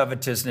tool of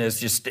covetousness.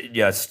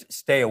 Just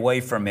stay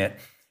away from it.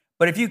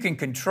 But if you can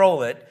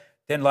control it,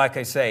 then, like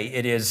I say,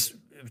 it is,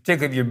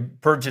 particularly if you're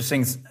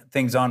purchasing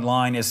things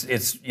online,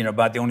 it's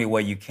about the only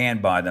way you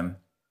can buy them.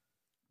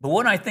 But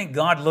what I think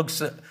God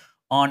looks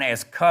on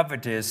as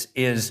covetous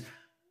is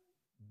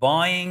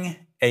buying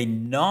a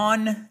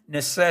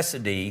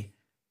non-necessity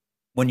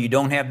when you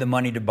don't have the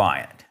money to buy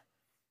it.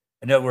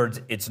 In other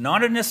words, it's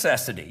not a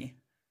necessity.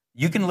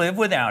 You can live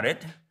without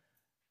it.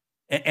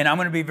 And I'm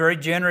going to be very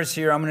generous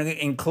here. I'm going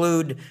to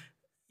include,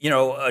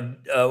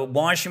 a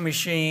washing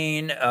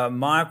machine, a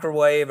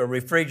microwave, a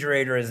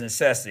refrigerator as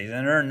necessities,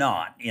 and they're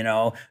not.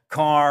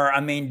 Car. I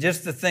mean,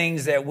 just the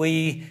things that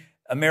we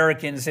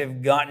Americans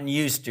have gotten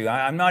used to.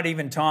 I'm not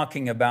even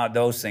talking about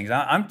those things.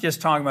 I'm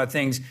just talking about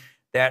things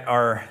that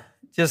are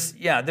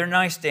just, they're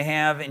nice to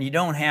have, and you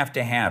don't have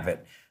to have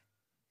it.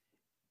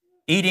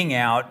 Eating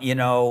out,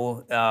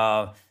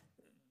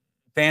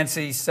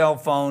 fancy cell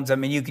phones. I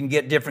mean, you can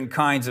get different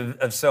kinds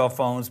of cell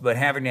phones, but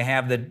having to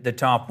have the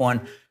top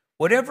one,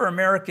 whatever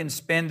Americans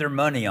spend their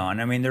money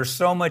on, I mean, there's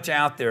so much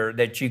out there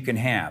that you can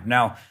have.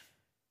 Now,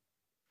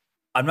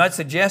 I'm not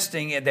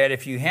suggesting that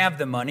if you have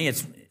the money,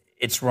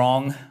 it's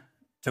wrong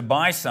to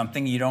buy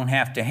something you don't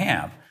have to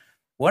have.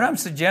 What I'm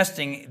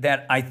suggesting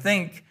that I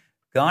think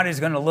God is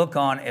going to look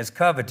on as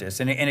covetous.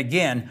 And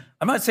again,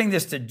 I'm not saying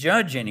this to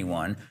judge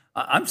anyone.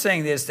 I'm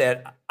saying this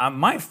that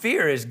my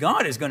fear is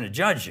God is going to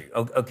judge you,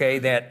 okay?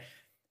 That,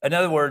 in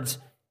other words,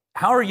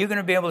 how are you going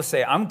to be able to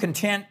say, I'm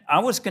content, I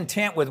was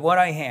content with what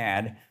I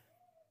had,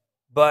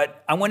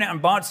 but I went out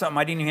and bought something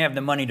I didn't even have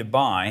the money to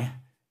buy,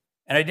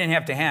 and I didn't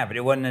have to have it.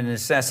 It wasn't a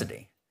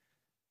necessity.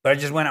 But I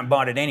just went out and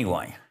bought it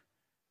anyway.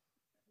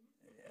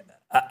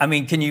 I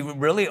mean, can you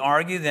really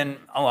argue then,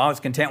 I was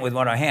content with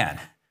what I had?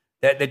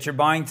 That you're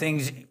buying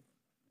things,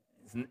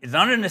 it's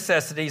not a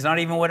necessity. It's not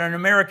even what an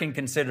American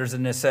considers a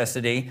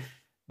necessity.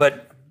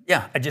 But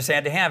I just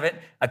had to have it.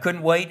 I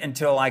couldn't wait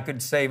until I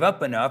could save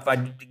up enough. I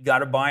got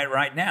to buy it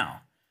right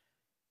now.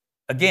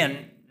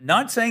 Again,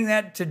 not saying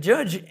that to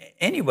judge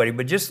anybody,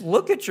 but just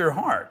look at your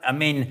heart. I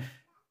mean,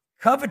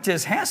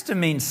 covetous has to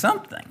mean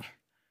something.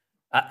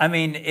 I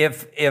mean,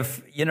 if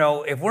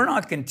we're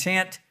not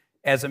content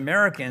as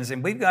Americans,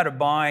 and we've got to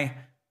buy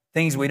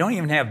things we don't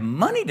even have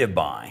money to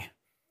buy,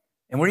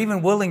 and we're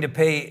even willing to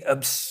pay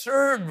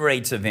absurd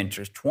rates of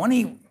interest,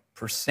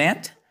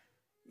 20%.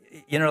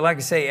 Like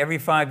I say, every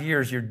 5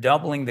 years, you're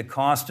doubling the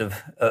cost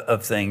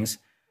of things.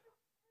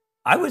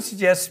 I would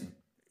suggest,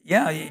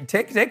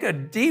 take a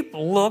deep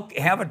look,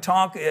 have a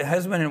talk,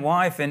 husband and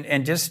wife,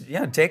 and just,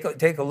 take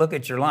a look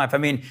at your life. I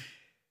mean,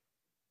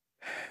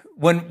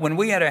 when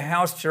we had a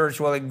house church,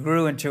 well, it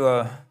grew into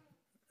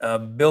a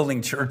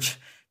building church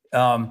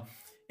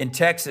in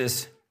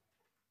Texas,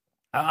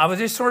 I was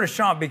just sort of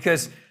shocked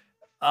because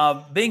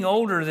being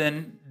older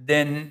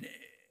than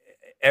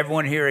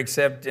everyone here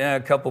except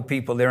a couple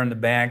people there in the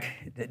back.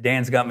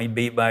 Dan's got me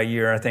beat by a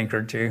year, I think,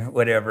 or two,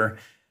 whatever.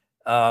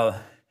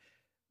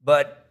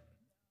 But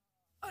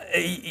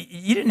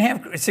you didn't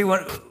have, see,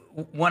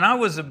 when I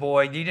was a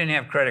boy, you didn't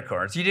have credit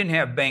cards. You didn't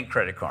have bank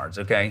credit cards,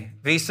 okay?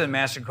 Visa,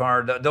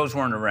 MasterCard, those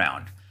weren't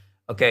around,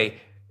 okay?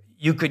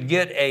 You could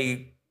get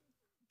a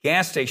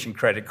gas station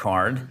credit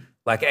card,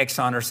 like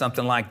Exxon or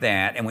something like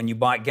that, and when you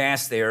bought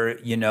gas there,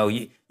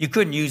 you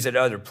couldn't use it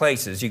other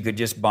places. You could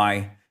just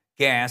buy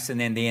gas, and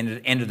then the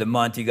end of the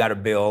month you got a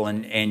bill,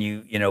 and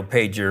you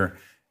paid your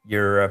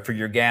for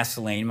your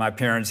gasoline. My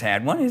parents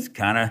had one. It's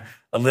kind of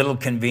a little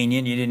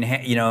convenient. You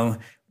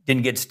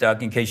didn't get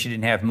stuck in case you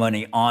didn't have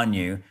money on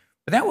you.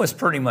 But that was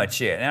pretty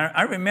much it. And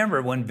I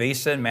remember when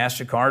Visa and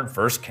MasterCard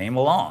first came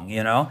along,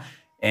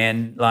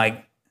 and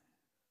like,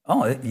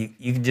 oh,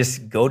 you can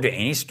just go to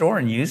any store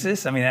and use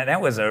this. I mean,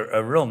 that was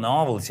a real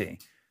novelty.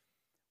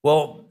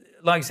 Well,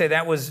 like I say,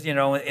 that was, in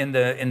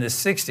the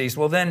 60s.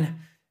 Well, then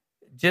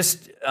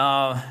just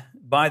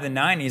by the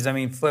 90s, I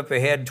mean, flip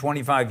ahead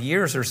 25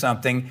 years or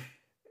something,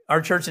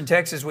 our church in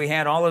Texas, we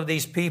had all of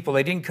these people.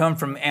 They didn't come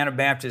from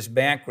Anabaptist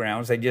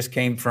backgrounds. They just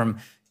came from,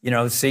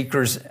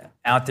 seekers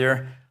out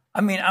there.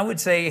 I mean, I would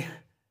say,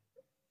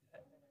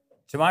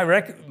 to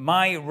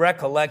my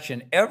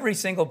recollection, every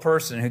single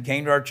person who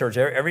came to our church,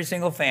 every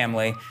single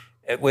family,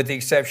 with the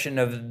exception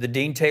of the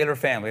Dean Taylor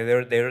family,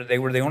 they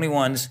were the only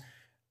ones,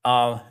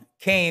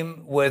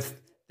 came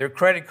with their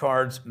credit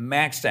cards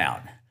maxed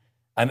out.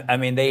 I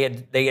mean, they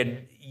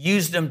had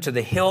used them to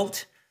the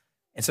hilt,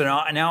 and so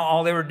now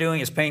all they were doing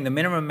is paying the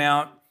minimum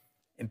amount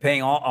and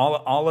paying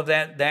all of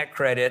that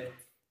credit,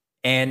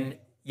 and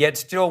yet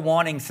still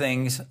wanting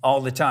things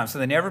all the time. So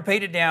they never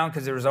paid it down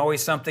because there was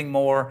always something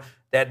more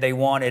that they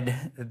wanted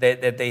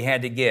that they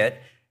had to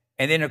get.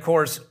 And then, of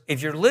course,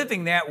 if you're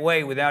living that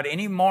way without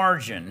any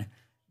margin,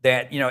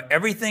 that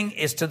everything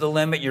is to the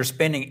limit, you're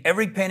spending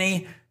every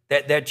penny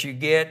that you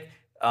get,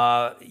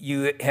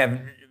 you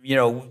have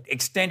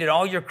extended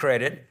all your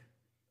credit.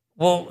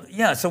 Well,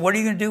 yeah. So what are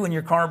you going to do when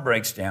your car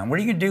breaks down? What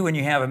are you going to do when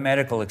you have a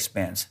medical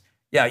expense?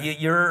 Yeah,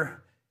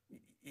 you're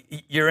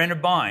in a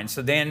bind.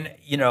 So then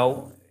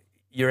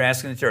you're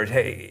asking the church,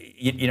 hey,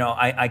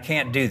 I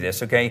can't do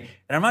this, okay?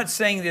 And I'm not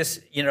saying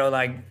this,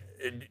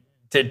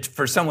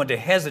 for someone to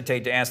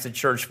hesitate to ask the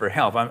church for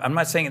help. I'm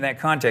not saying in that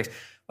context.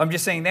 I'm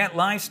just saying that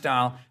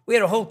lifestyle, we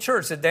had a whole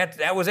church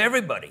that was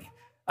everybody.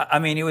 I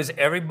mean, it was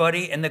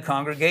everybody in the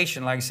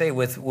congregation, like I say,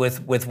 with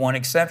one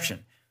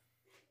exception.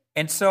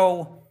 And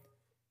so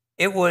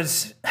it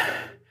was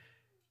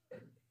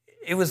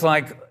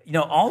like,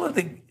 all of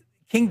the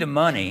kingdom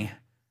money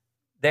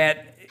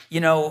that,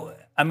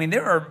 I mean,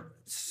 there are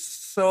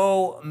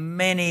so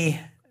many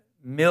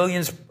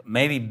millions,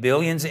 maybe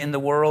billions in the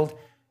world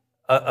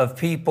of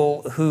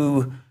people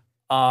who,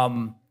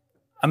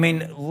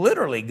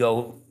 literally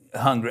go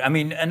hungry. I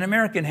mean, an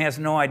American has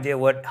no idea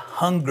what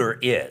hunger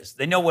is.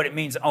 They know what it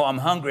means. Oh, I'm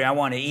hungry. I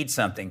want to eat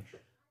something.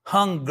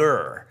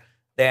 Hunger,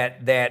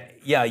 that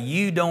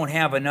you don't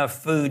have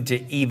enough food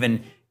to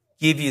even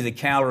give you the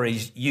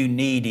calories you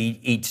need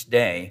each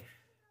day.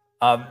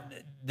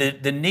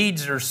 The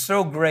needs are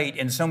so great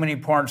in so many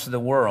parts of the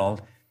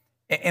world.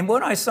 And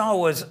what I saw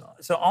was,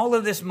 so all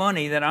of this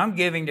money that I'm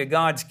giving to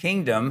God's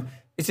kingdom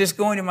is just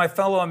going to my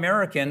fellow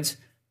Americans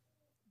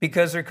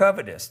because they're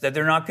covetous, that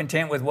they're not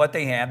content with what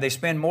they have. They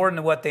spend more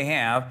than what they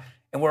have,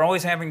 and we're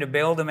always having to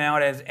bail them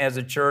out as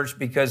a church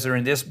because they're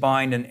in this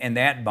bind and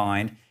that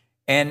bind.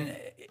 And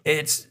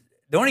it's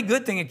the only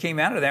good thing that came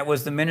out of that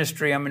was the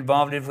ministry I'm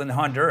involved in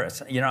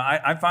Honduras.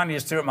 I finally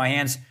just threw up my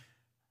hands.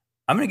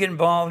 I'm going to get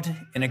involved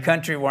in a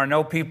country where I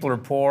know people are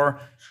poor,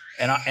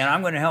 and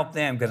I'm going to help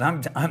them because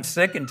I'm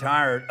sick and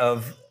tired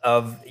of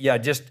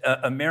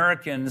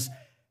Americans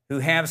who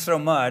have so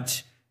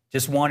much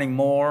just wanting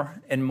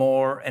more and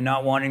more and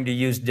not wanting to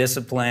use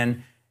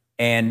discipline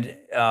and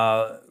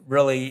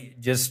really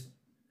just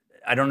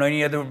I don't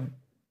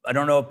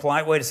know a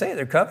polite way to say it.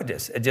 They're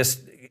covetous. It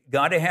just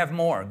got to have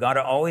more. Got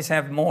to always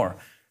have more.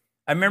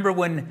 I remember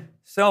when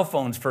cell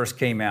phones first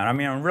came out. I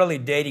mean, I'm really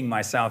dating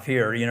myself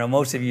here.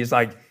 Most of you is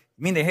like,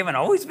 you mean they haven't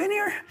always been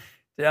here?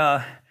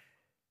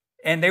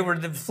 And they were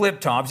the flip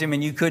tops. I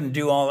mean, you couldn't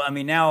do all. I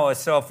mean, now a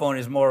cell phone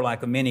is more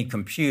like a mini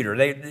computer.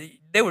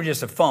 They were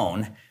just a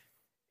phone,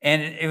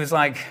 and it was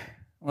like,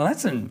 well,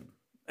 that's a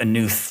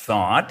new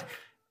thought.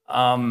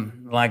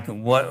 Like,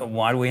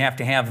 why do we have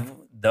to have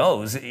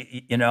those?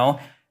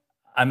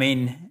 I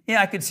mean,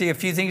 yeah, I could see a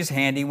few things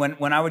handy.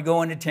 When I would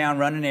go into town,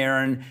 run an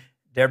errand,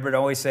 Deborah would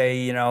always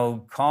say,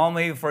 call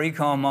me before you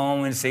come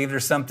home and see if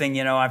there's something,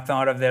 I've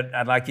thought of that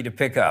I'd like you to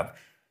pick up.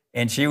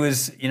 And she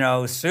was,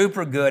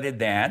 super good at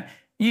that.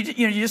 You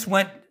just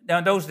went, now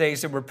those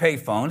days there were pay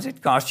phones.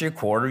 It cost you a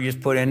quarter.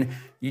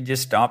 You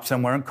just stop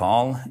somewhere and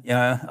call.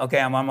 Okay,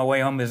 I'm on my way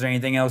home. Is there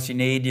anything else you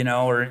need,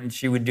 and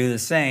she would do the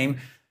same.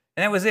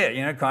 And that was it.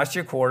 It cost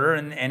you a quarter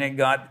and it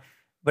got,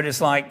 but it's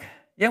like,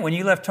 yeah, when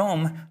you left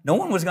home, no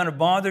one was going to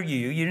bother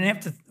you. You didn't have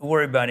to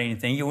worry about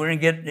anything. You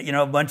weren't going to get,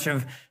 a bunch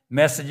of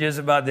messages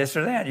about this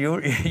or that.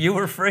 You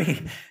were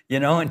free,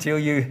 until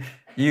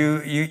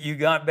you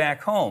got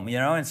back home,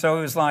 And so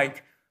it was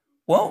like,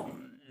 well,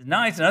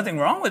 nice, nothing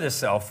wrong with a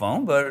cell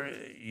phone, but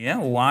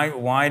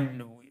why?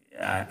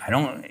 I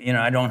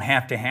don't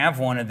have to have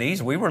one of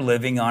these. We were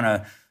living on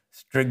a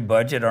strict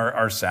budget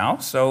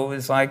ourselves, so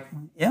it's like,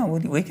 yeah,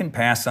 we can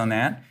pass on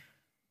that.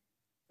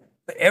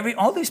 But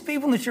all these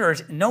people in the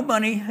church, no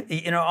money,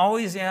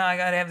 always, I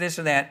got to have this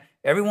or that.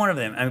 Every one of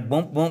them, I mean,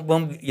 boom, boom,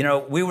 boom.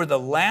 We were the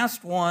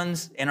last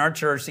ones in our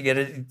church to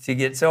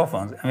get cell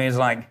phones. I mean, it's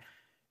like,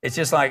 It's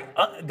just like,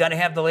 got to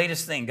have the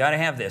latest thing, got to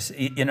have this.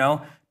 You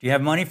know, do you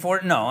have money for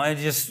it? No, I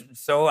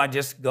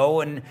just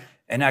go and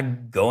I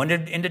go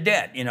into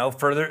debt, you know,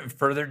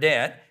 further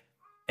debt.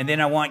 And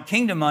then I want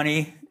kingdom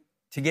money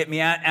to get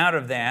me out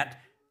of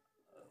that,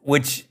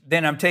 which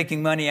then I'm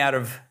taking money out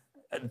of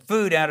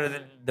food out of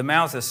the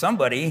mouth of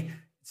somebody,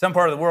 some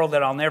part of the world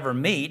that I'll never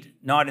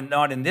meet, not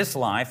in this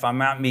life. I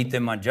might meet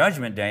them on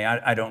Judgment Day.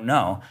 I don't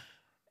know.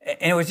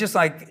 And it was just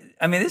like,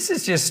 I mean, this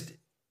is just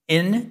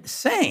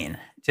insane.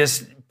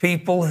 Just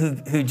people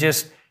who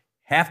just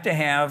have to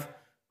have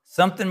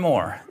something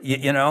more.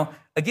 You know,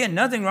 again,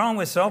 nothing wrong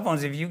with cell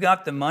phones. If you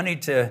got the money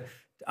to,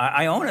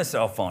 I own a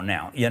cell phone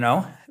now, you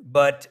know,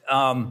 but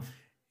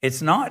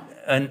it's not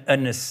a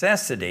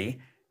necessity.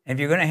 And if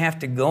you're going to have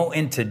to go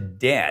into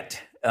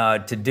debt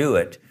to do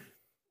it,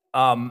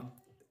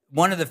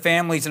 one of the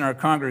families in our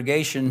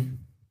congregation,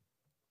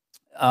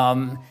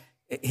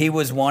 he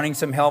was wanting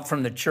some help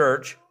from the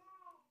church.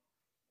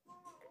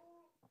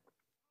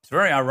 It's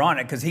very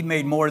ironic because he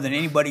made more than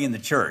anybody in the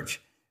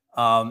church.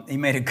 He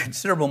made a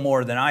considerable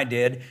more than I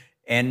did,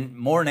 and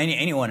more than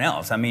anyone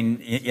else. I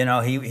mean, you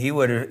know, he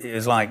would. It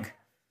was like,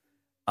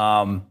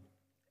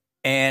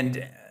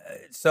 and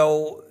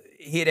so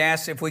he had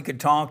asked if we could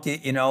talk,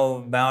 you know,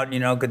 about, you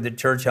know, could the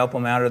church help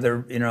them out of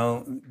their, you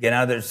know, get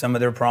out of some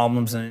of their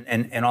problems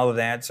and all of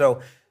that.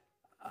 So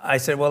I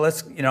said, well,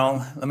 let's, you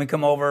know, let me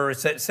come over,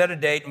 set a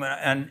date,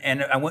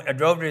 and I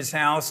drove to his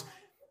house.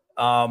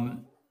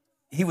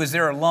 He was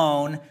there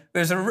alone. It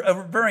was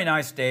a very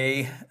nice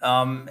day,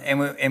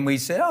 and we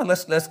said, oh,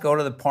 let's go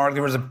to the park.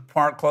 There was a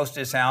park close to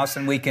his house,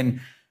 and we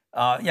can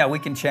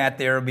chat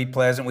there. It'll be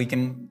pleasant. We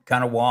can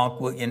kind of walk,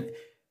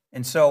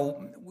 and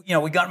so, you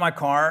know, we got in my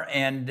car,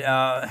 and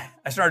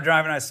I started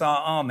driving. I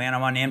saw, oh man,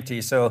 I'm on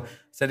empty. So I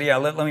said, yeah,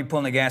 let me pull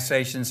in the gas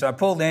station. So I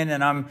pulled in,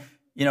 and I'm,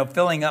 you know,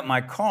 filling up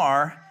my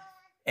car.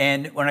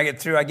 And when I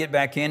get through, I get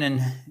back in,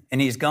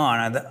 and he's gone.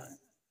 I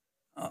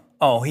thought,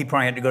 oh, he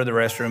probably had to go to the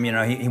restroom. You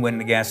know, he went in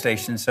the gas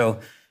station. So,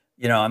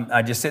 you know,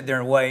 I just sit there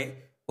and wait.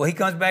 Well, he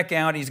comes back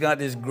out. He's got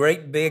this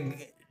great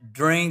big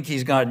drink.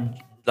 He's got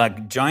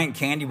like giant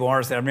candy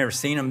bars that I've never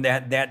seen them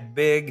that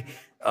big.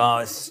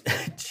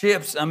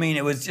 Chips. I mean,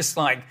 it was just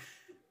like,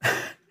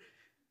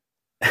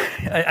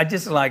 I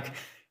just like,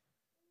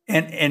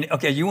 and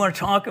okay, you want to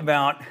talk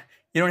about,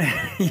 you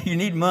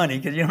need money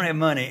because you don't have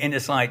money. And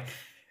it's like,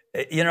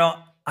 you know,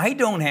 I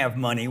don't have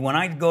money. When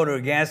I go to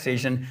a gas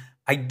station,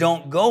 I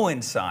don't go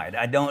inside.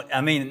 I'm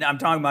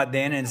talking about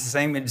then, and it's the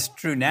same, it's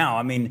true now.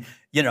 I mean,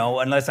 you know,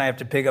 unless I have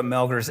to pick up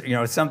milk or, you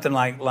know, something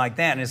like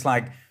that. And it's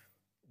like,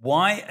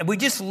 why? We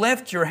just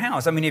left your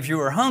house. I mean, if you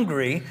were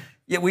hungry,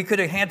 yeah, we could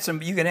have had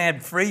you could have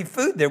had free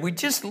food there. We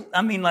just,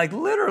 I mean, like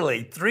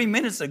literally 3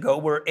 minutes ago,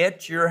 we're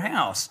at your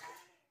house.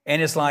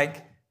 And it's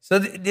like,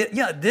 so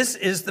yeah, this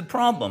is the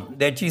problem,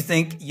 that you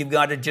think you've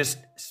got to just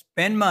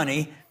spend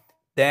money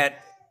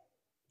that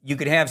you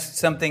could have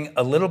something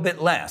a little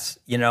bit less,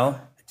 you know,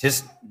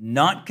 just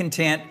not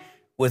content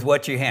with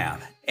what you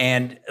have.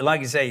 And like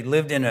I say,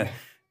 lived in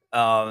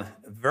a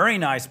very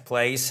nice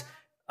place,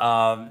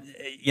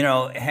 you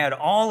know, had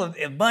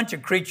a bunch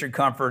of creature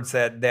comforts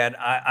that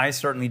I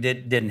certainly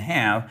didn't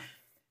have.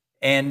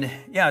 And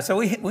yeah, so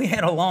we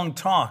had a long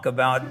talk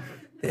about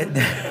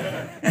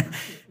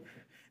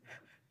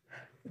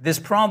this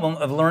problem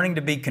of learning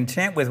to be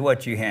content with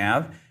what you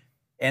have,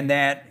 and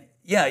that,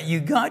 yeah, you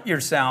got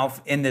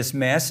yourself in this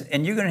mess,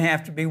 and you're going to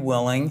have to be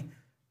willing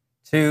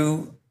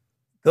to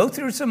go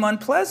through some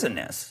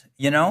unpleasantness,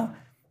 you know?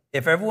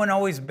 If everyone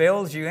always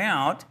bails you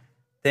out,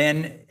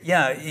 then,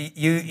 yeah,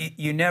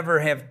 you never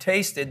have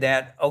tasted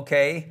that,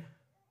 okay,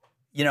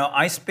 you know,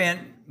 I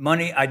spent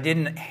money I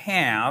didn't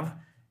have,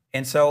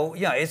 and so,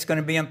 yeah, it's going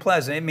to be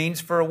unpleasant. It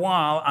means for a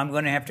while I'm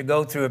going to have to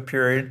go through a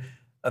period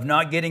of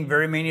not getting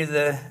very many of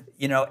the,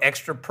 you know,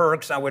 extra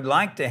perks I would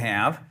like to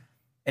have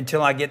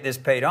until I get this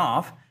paid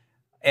off.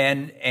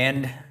 And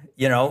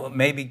you know,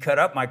 maybe cut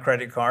up my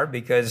credit card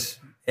because,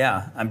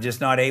 yeah, I'm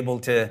just not able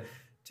to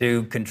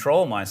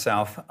control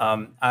myself.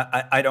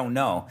 I don't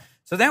know.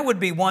 So that would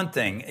be one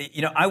thing.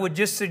 You know, I would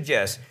just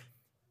suggest,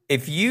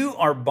 if you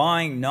are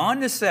buying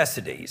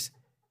non-necessities,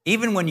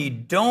 even when you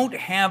don't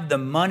have the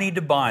money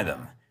to buy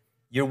them,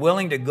 you're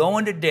willing to go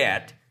into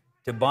debt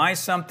to buy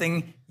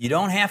something you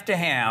don't have to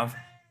have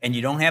and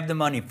you don't have the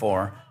money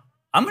for,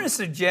 I'm going to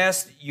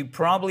suggest you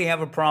probably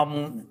have a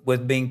problem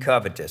with being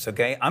covetous,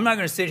 okay? I'm not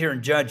going to sit here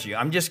and judge you.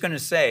 I'm just going to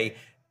say,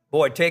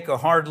 boy, take a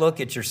hard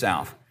look at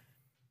yourself.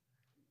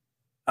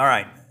 All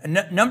right,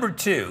 number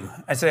two,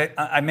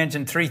 I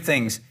mentioned three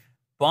things.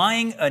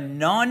 Buying a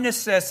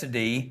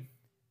non-necessity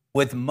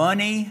with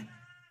money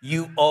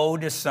you owe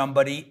to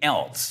somebody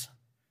else,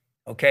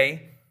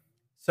 okay?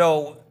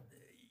 So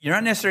you're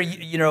not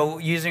necessarily, you know,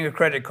 using a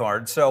credit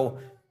card. So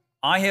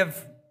I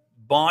have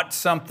bought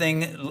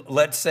something,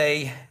 let's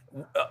say,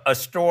 a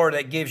store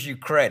that gives you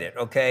credit,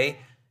 okay?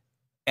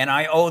 And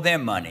I owe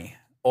them money.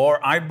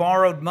 Or I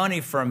borrowed money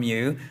from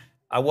you.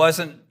 I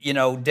wasn't, you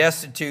know,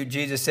 destitute.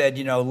 Jesus said,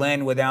 you know,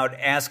 lend without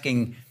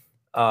asking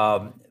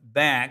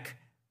back.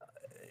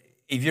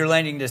 if you're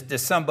lending to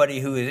somebody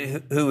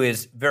who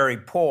is very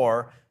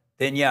poor,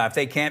 then yeah, if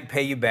they can't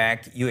pay you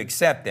back, you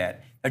accept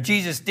that. Now,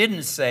 Jesus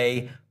didn't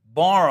say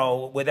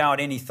borrow without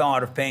any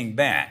thought of paying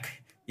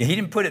back. He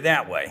didn't put it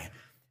that way.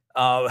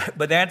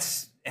 But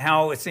that's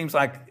how it seems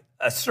like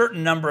a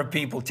certain number of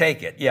people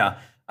take it. Yeah,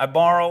 I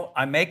borrow,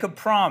 I make a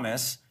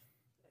promise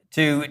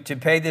to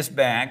pay this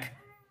back,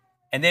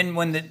 and then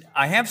when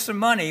I have some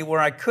money where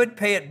I could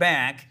pay it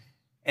back,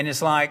 and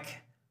it's like,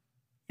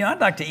 I'd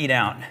like to eat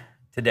out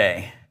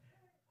today,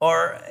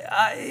 or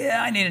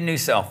I need a new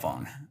cell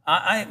phone,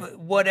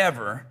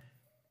 whatever.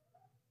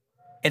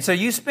 And so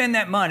you spend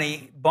that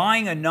money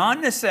buying a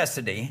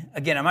non-necessity.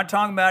 Again, I'm not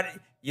talking about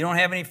you don't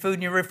have any food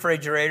in your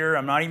refrigerator.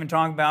 I'm not even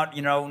talking about,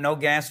 no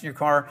gas in your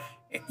car,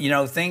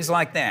 things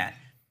like that.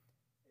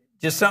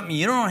 Just something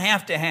you don't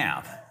have to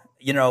have.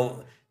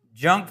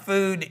 Junk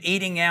food,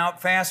 eating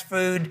out, fast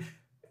food,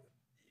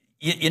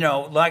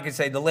 like I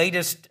say, the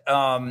latest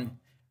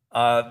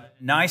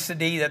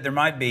nicety that there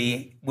might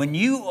be, when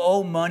you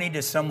owe money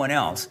to someone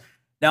else.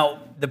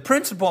 Now, the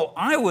principle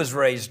I was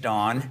raised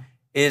on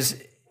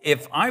is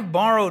if I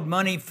borrowed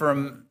money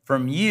from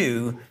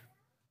you,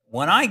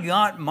 when I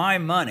got my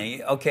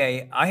money,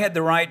 okay, I had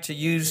the right to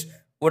use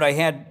what I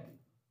had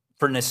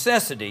for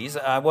necessities.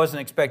 I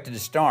wasn't expected to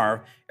starve.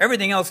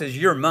 Everything else is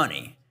your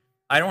money.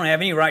 I don't have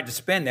any right to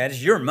spend that.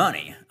 It's your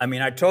money. I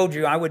mean, I told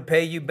you I would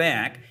pay you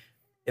back.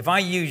 If I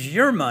use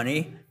your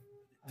money,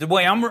 the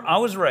way I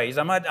was raised,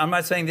 I'm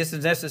not saying this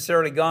is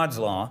necessarily God's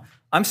law.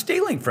 I'm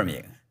stealing from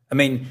you. I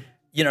mean,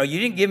 you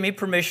didn't give me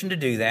permission to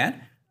do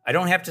that. I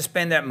don't have to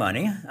spend that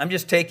money. I'm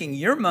just taking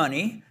your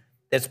money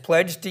that's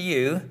pledged to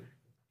you,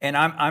 and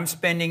I'm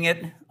spending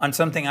it on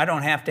something I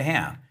don't have to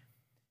have.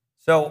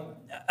 So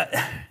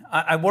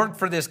I worked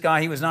for this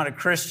guy. He was not a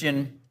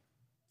Christian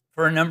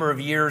for a number of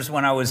years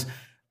when I was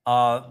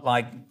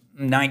like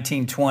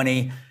 19,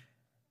 20.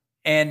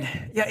 And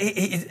yeah,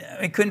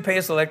 he couldn't pay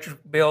his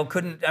electric bill,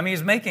 he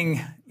was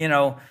making,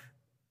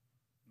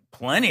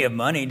 plenty of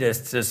money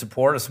to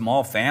support a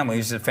small family. He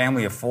was a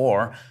family of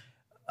 4.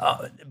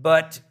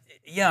 But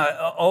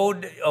yeah,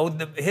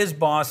 owed his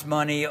boss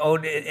money,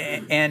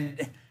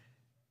 and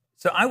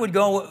so I would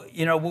go,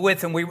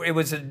 with him. It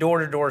was a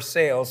door-to-door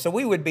sale, so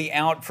we would be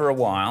out for a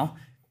while,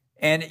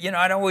 and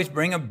I'd always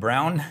bring a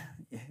brown.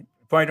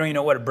 Probably don't even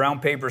know what a brown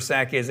paper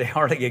sack is. They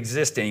hardly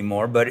exist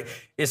anymore, but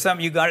it's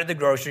something you got at the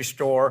grocery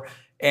store.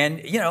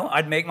 And,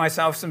 I'd make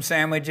myself some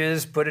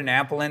sandwiches, put an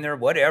apple in there,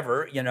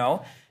 whatever,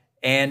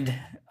 and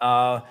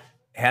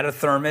had a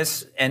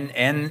thermos.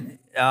 And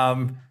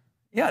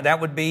that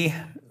would be,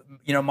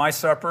 my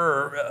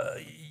supper.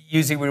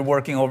 Usually we were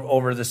working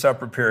over the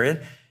supper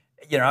period.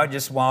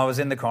 Just while I was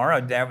in the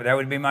car, that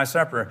would be my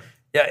supper.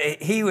 Yeah,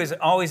 he was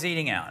always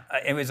eating out.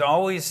 It was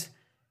always,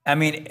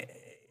 I'd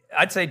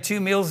say 2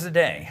 meals a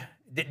day.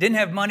 Didn't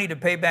have money to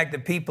pay back the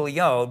people he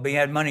owed, but he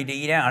had money to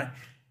eat out.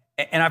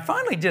 And I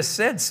finally just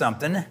said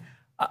something.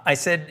 I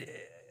said,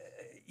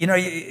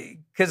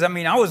 because,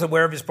 I was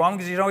aware of his problem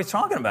because he's always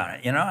talking about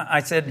it.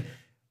 I said,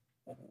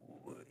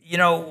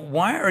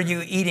 why are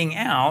you eating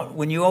out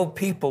when you owe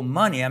people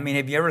money? Have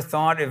you ever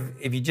thought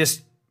if you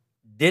just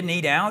didn't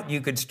eat out,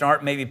 you could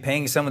start maybe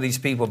paying some of these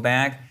people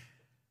back?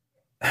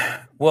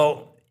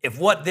 Well,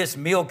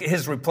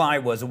 his reply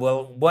was,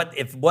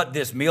 if what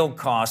this meal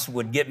costs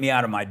would get me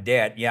out of my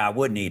debt, yeah, I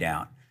wouldn't eat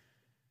out.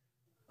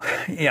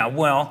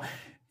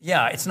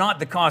 It's not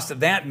the cost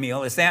of that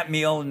meal. It's that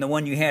meal and the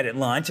one you had at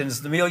lunch, and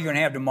it's the meal you're going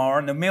to have tomorrow,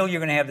 and the meal you're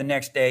going to have the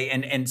next day,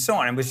 and so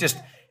on.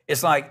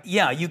 It's like,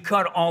 yeah, you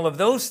cut all of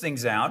those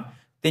things out,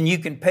 then you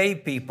can pay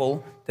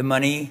people the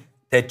money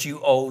that you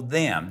owe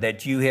them,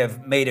 that you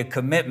have made a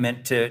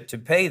commitment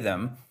to pay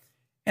them.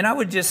 And I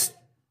would just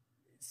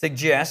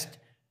suggest,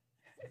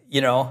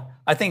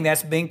 I think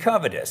that's being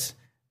covetous,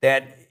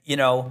 that,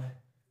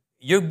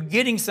 you're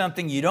getting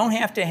something you don't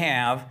have to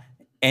have,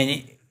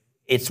 and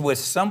it's with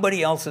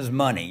somebody else's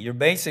money. You're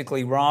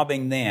basically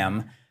robbing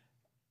them.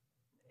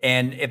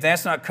 And if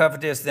that's not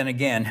covetous, then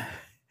again,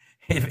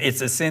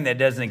 it's a sin that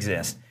doesn't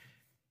exist.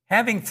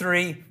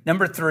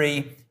 Number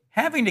 3,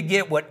 having to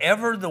get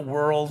whatever the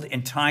world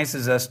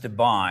entices us to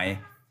buy,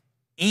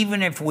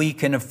 even if we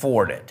can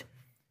afford it.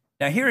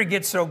 Now, here it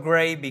gets so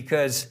gray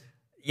because,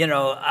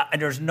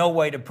 there's no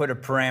way to put a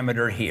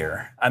parameter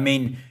here.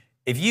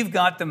 If you've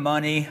got the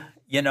money,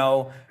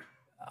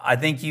 I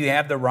think you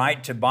have the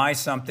right to buy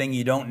something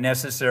you don't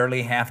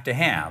necessarily have to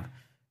have.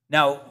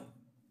 Now,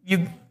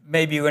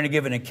 maybe you're going to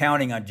give an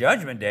accounting on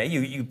Judgment Day.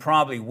 You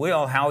probably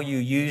will, how you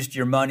used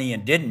your money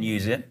and didn't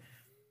use it.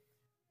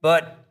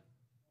 But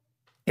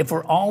if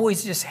we're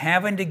always just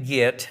having to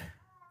get,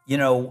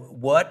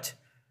 what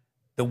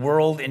the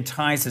world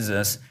entices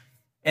us,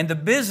 and the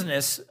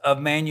business of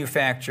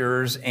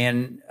manufacturers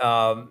and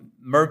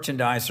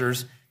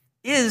merchandisers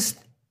is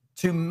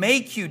to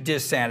make you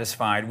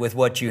dissatisfied with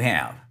what you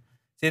have.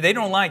 See, they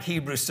don't like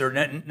Hebrews.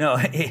 No,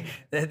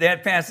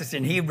 that passage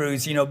in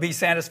Hebrews, be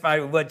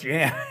satisfied with what you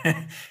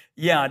have.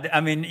 Yeah, I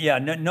mean, yeah,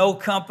 no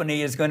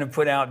company is going to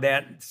put out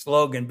that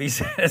slogan, be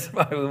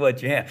satisfied with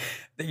what you have.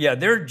 Yeah,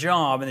 their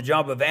job and the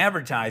job of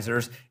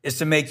advertisers is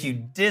to make you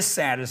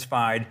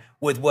dissatisfied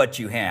with what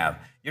you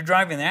have. You're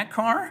driving that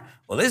car?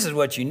 Well, this is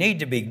what you need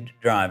to be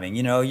driving.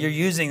 You know, you're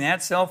using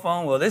that cell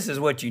phone? Well, this is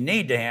what you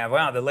need to have.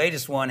 Wow, the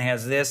latest one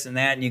has this and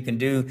that, and you can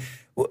do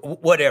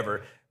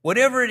whatever.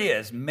 Whatever it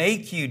is,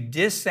 make you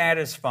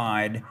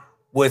dissatisfied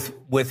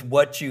with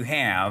what you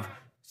have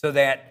so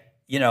that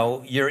you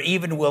know, you're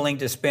even willing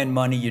to spend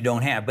money you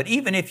don't have. But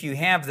even if you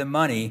have the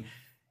money,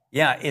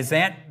 yeah, is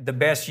that the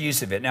best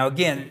use of it? Now,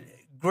 again,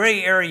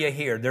 gray area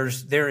here.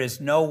 There is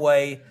no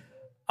way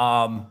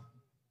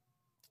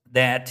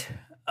that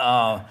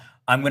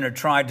I'm going to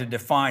try to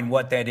define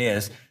what that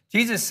is.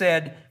 Jesus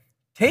said,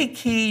 "Take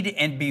heed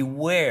and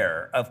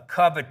beware of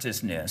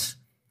covetousness,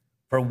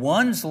 for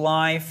one's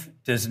life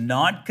does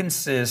not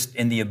consist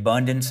in the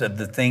abundance of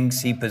the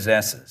things he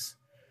possesses."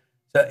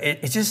 So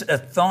it's just a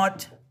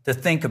thought to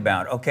think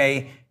about,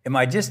 okay, am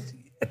I just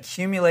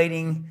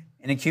accumulating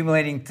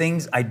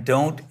things I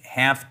don't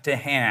have to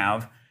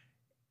have?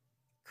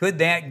 Could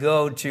that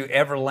go to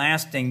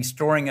everlasting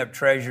storing up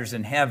treasures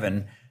in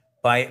heaven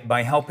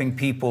by helping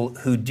people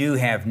who do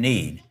have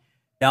need?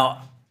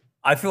 Now,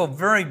 I feel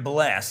very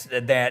blessed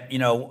that, you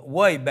know,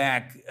 way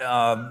back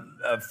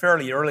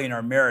fairly early in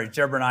our marriage,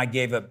 Deborah and I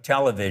gave up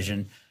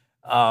television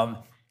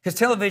because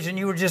television,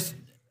 you were just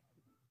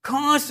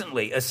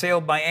constantly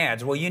assailed by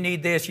ads. Well, you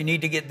need this, you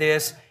need to get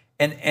this,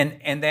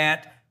 and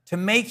that to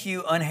make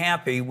you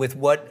unhappy with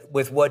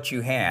what you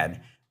had.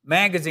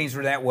 Magazines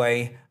were that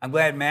way. I'm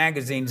glad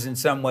magazines in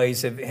some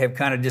ways have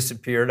kind of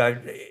disappeared.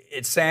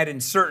 It's sad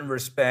in certain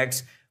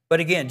respects, but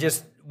again,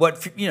 just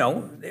what, you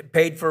know, it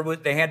paid for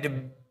what they had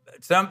to,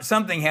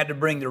 something had to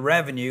bring the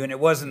revenue, and it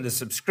wasn't the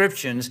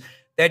subscriptions.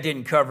 That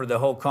didn't cover the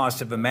whole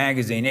cost of a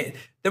magazine.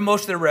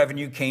 Most of the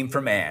revenue came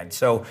from ads.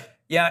 So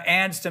yeah,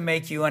 ads to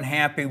make you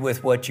unhappy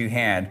with what you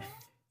had.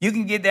 You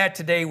can get that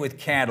today with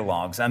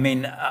catalogs. I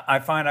mean, I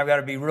find I've got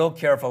to be real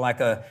careful. Like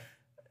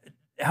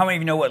how many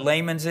of you know what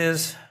Layman's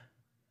is?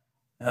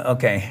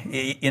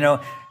 Okay, you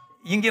know,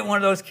 you can get one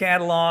of those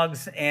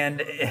catalogs,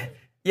 and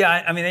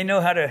yeah, I mean, they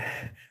know how to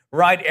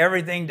write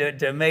everything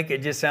to make it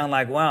just sound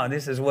like, wow,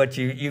 this is what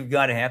you've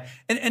got to have.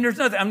 And there's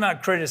nothing. I'm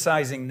not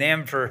criticizing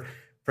them for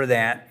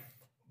that,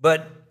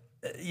 but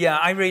yeah,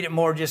 I read it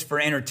more just for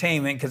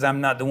entertainment because I'm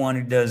not the one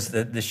who does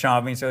the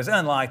shopping, so it's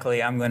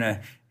unlikely I'm going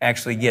to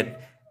actually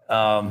get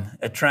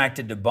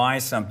attracted to buy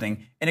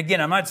something. And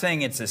again, I'm not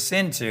saying it's a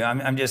sin to.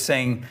 I'm just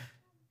saying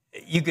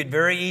you could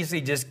very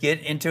easily just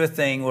get into a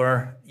thing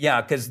where,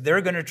 yeah, because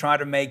they're going to try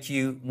to make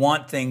you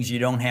want things you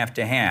don't have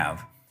to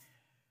have.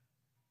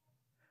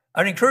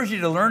 I'd encourage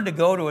you to learn to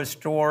go to a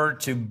store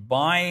to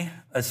buy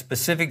a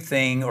specific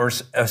thing or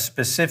a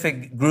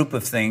specific group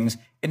of things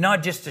and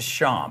not just to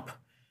shop.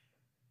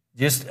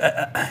 Just,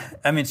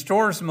 I mean,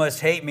 stores must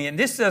hate me, and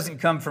this doesn't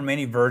come from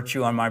any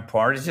virtue on my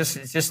part. It's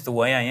just the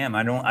way I am.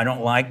 I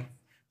don't like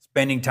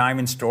spending time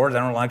in stores. I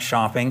don't like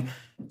shopping.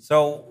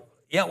 So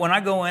yeah, when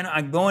I go in,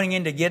 I'm going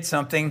in to get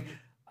something.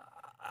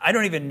 I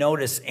don't even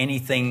notice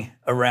anything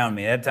around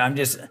me.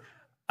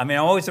 I'm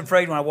always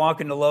afraid when I walk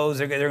into Lowe's,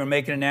 they're going to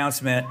make an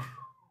announcement.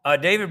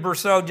 David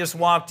Bercot just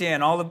walked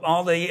in.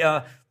 All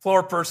the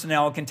floor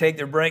personnel can take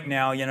their break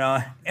now. You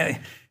know,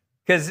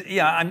 because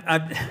yeah,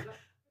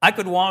 I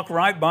could walk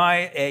right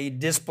by a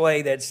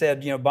display that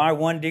said, you know, buy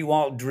one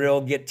DeWalt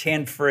drill, get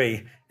 10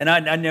 free. And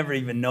I never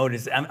even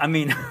noticed. I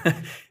mean,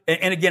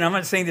 and again, I'm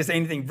not saying there's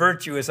anything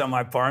virtuous on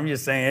my part. I'm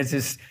just saying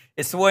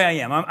it's the way I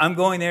am. I'm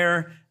going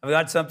there. I've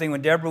got something.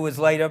 When Deborah was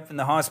laid up in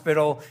the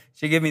hospital,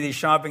 she gave me these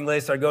shopping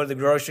lists. I go to the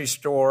grocery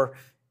store,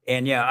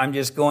 and yeah, I'm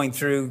just going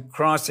through,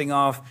 crossing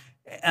off.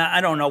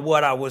 I don't know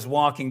what I was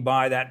walking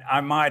by that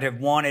I might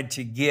have wanted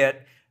to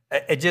get.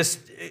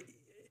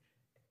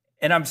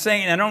 And I'm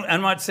saying,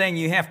 I'm not saying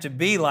you have to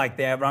be like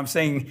that, but I'm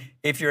saying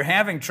if you're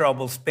having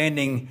trouble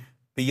spending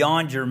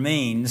beyond your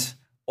means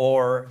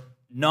or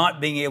not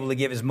being able to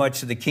give as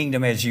much to the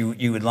kingdom as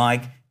you would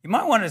like, you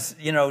might want to,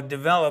 you know,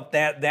 develop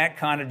that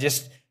kind of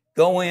just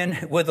go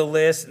in with a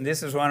list, and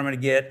this is what I'm going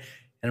to get,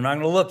 and I'm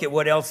going to look at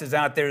what else is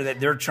out there that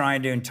they're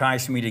trying to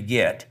entice me to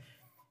get.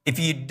 If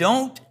you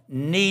don't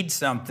need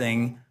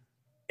something,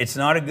 it's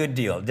not a good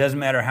deal. It doesn't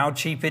matter how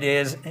cheap it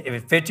is. If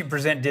it's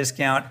 50%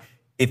 discount,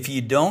 if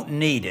you don't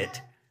need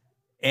it,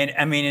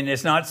 and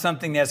it's not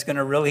something that's going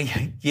to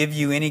really give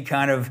you any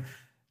kind of,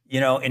 you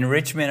know,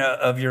 enrichment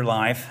of your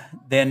life,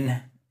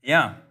 then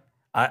yeah,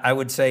 I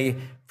would say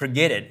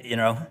forget it, you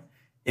know,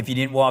 if you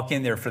didn't walk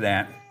in there for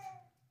that.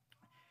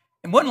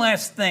 And one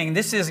last thing,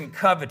 this isn't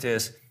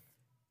covetous,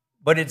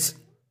 but it's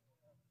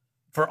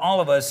for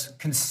all of us.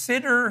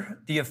 Consider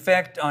the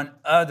effect on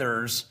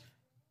others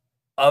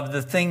of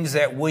the things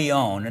that we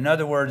own. In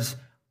other words,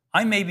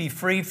 I may be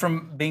free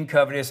from being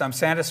covetous. I'm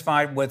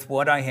satisfied with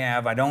what I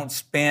have. I don't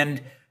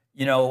spend,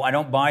 you know, I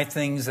don't buy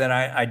things that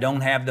I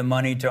don't have the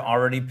money to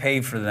already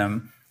pay for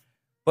them.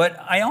 But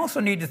I also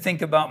need to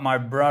think about my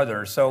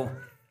brother. So,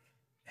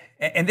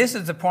 And this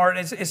is the part,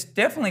 it's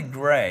definitely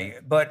gray,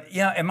 but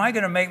yeah, am I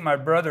going to make my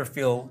brother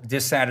feel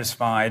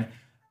dissatisfied?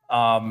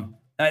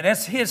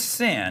 That's his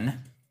sin,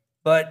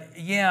 but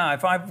yeah,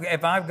 if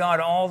I've got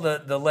all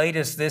the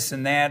latest this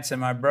and that's and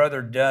my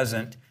brother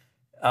doesn't,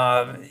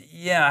 what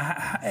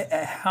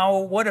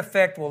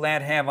effect will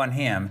that have on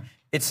him?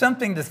 It's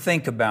something to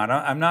think about.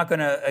 I'm not going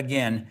to,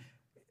 again,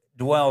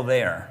 dwell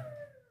there.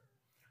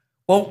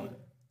 Well,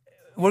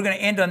 we're going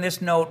to end on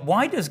this note.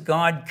 Why does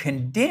God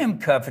condemn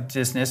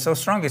covetousness so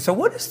strongly? So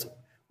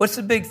what's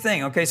the big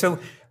thing? Okay, so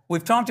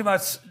we've talked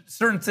about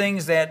certain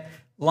things that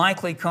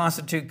likely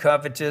constitute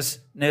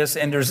covetousness,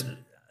 and there's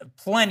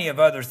plenty of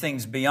other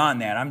things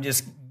beyond that. I'm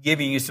just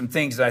giving you some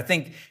things that I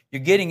think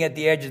you're getting at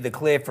the edge of the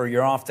cliff or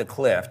you're off the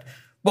cliff.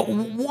 But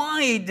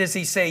why does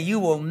he say you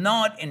will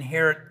not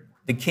inherit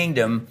the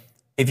kingdom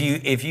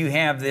if you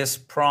have this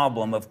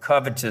problem of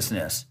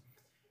covetousness?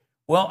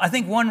 Well, I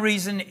think one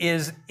reason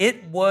is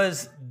it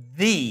was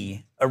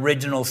the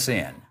original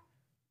sin.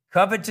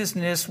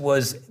 Covetousness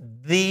was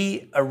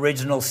the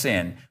original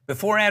sin.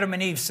 Before Adam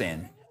and Eve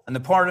sinned, on the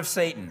part of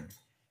Satan,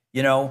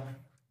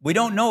 we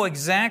don't know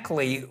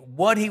exactly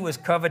what he was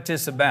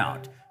covetous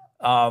about.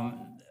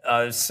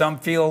 Some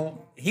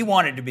feel he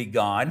wanted to be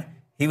God.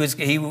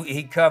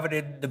 He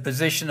coveted the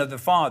position of the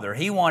Father.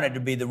 He wanted to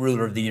be the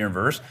ruler of the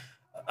universe.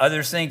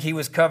 Others think he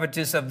was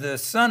covetous of the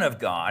Son of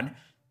God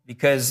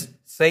because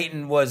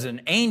Satan was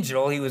an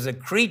angel. He was a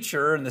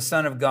creature, and the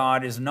Son of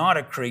God is not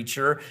a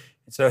creature.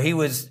 So he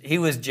was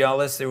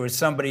jealous. There was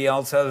somebody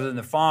else other than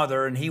the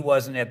Father, and he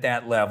wasn't at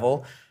that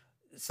level.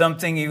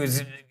 Something he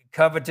was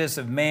covetous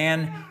of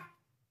man.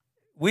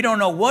 We don't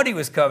know what he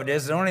was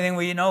covetous. The only thing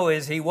we know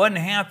is he wasn't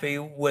happy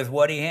with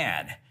what he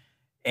had.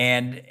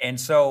 And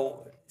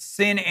so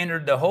sin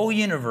entered the whole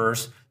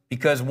universe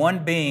because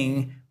one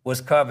being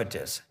was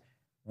covetous,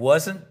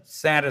 wasn't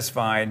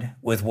satisfied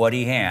with what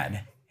he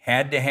had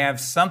to have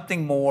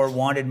something more,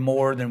 wanted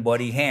more than what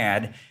he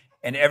had,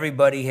 and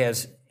everybody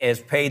has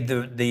paid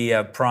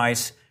the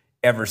price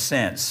ever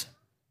since.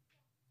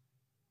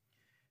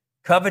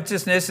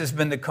 Covetousness has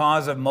been the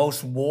cause of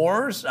most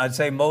wars, I'd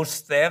say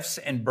most thefts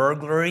and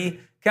burglary,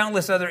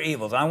 countless other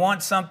evils. I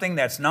want something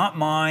that's not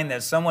mine,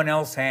 that someone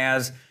else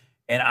has,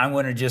 and I'm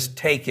going to just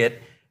take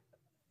it.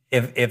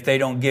 If they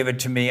don't give it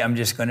to me, I'm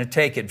just going to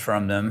take it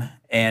from them.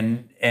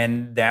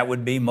 And that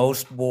would be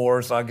most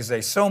wars. Like I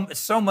say,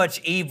 so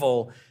much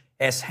evil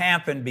has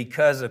happened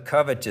because of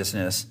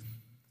covetousness.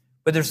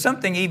 But there's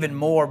something even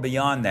more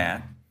beyond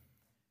that.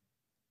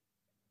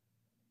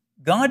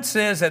 God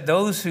says that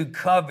those who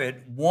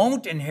covet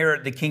won't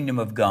inherit the kingdom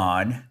of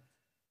God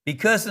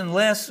because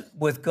unless,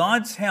 with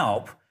God's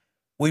help,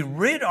 we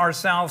rid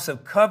ourselves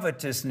of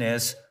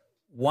covetousness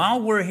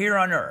while we're here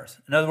on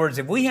earth. In other words,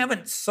 if we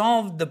haven't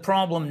solved the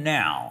problem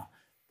now,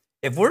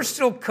 if we're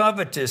still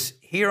covetous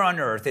here on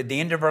earth at the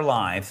end of our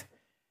life,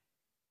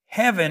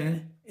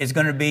 heaven is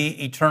going to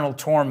be eternal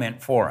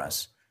torment for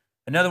us.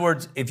 In other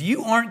words, if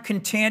you aren't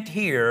content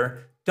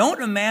here,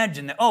 don't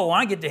imagine that, when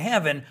I get to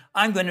heaven,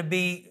 I'm going to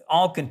be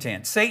all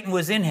content. Satan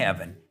was in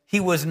heaven. He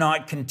was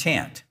not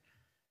content.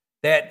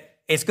 That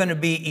it's going to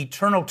be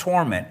eternal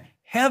torment.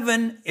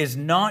 Heaven is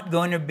not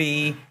going to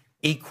be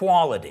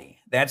equality.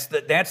 That's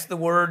the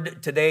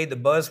word today, the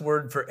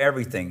buzzword for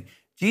everything.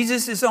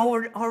 Jesus has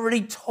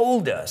already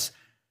told us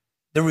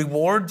the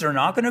rewards are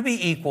not going to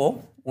be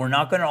equal. We're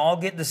not going to all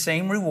get the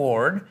same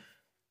reward.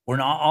 We're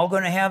not all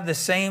going to have the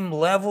same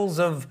levels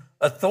of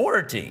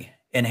authority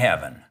in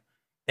heaven.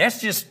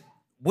 That's just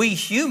we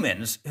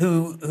humans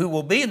who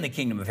will be in the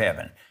kingdom of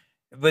heaven.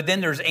 But then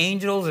there's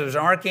angels, there's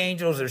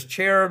archangels, there's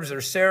cherubs,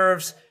 there's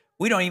seraphs.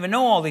 We don't even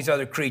know all these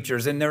other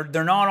creatures, and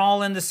they're not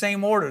all in the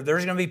same order.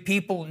 There's going to be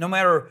people, no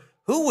matter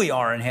who we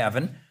are in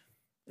heaven,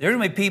 there's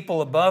going to be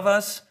people above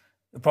us,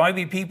 there'll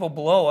probably be people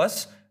below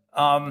us,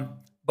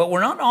 but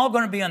we're not all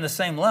going to be on the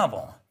same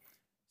level.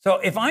 So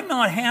if I'm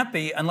not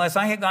happy unless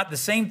I have got the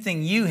same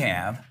thing you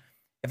have,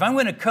 if I'm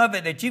going to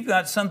covet that you've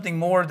got something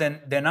more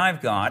than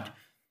I've got,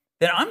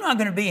 then I'm not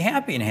going to be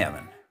happy in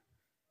heaven.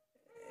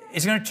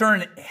 It's going to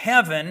turn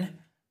heaven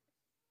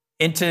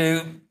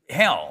into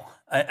hell.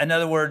 In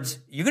other words,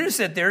 you're going to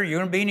sit there, you're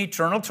going to be in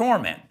eternal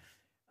torment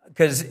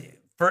because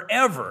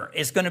forever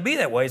it's going to be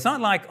that way. It's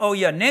not like,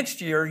 next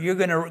year you're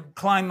going to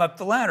climb up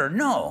the ladder.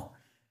 No,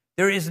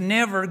 there is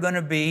never going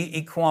to be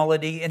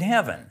equality in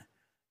heaven.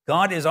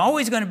 God is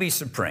always going to be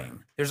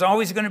supreme. There's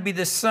always going to be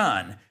the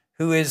Son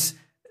who is,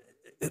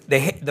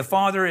 the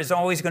Father is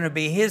always going to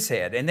be his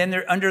head. And then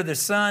under the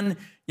Son,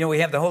 we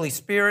have the Holy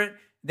Spirit.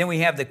 Then we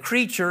have the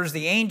creatures,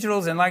 the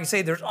angels. And like I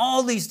say, there's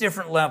all these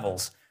different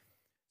levels.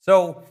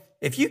 So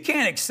if you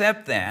can't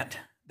accept that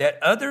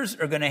others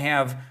are going to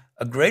have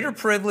a greater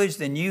privilege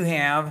than you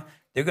have,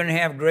 they're going to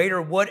have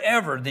greater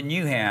whatever than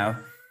you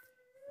have,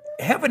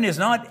 heaven is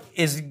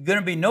going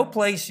to be no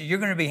place you're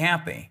going to be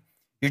happy.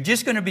 You're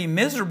just going to be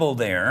miserable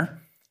there,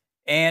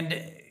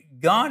 and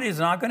God is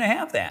not going to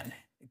have that.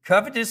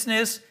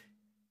 Covetousness,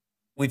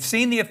 we've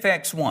seen the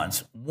effects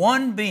once.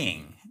 One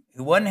being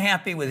who wasn't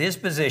happy with his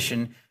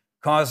position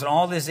caused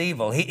all this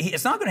evil.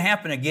 It's not going to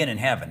happen again in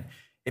heaven.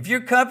 If you're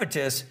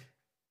covetous,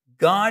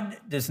 God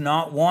does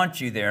not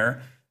want you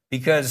there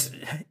because,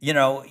 you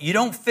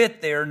don't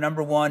fit there,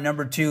 number one.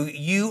 Number two,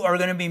 you are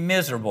going to be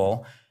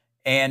miserable.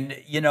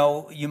 And, you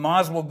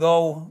might as well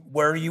go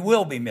where you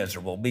will be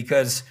miserable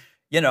because,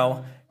 you're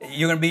going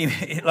to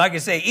be, like I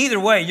say, either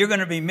way, you're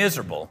going to be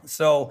miserable.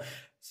 So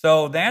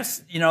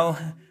that's,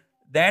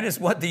 that is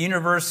what the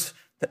universe,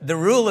 the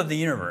rule of the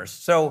universe.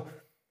 So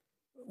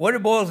what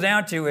it boils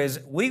down to is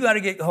we got to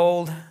get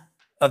hold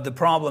of the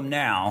problem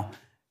now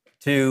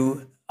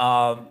to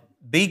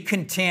be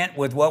content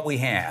with what we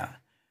have.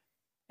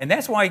 And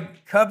that's why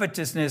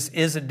covetousness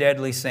is a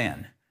deadly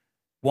sin.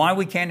 Why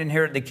we can't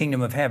inherit the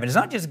kingdom of heaven. It's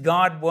not just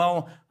God,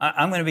 well,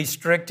 I'm going to be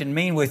strict and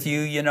mean with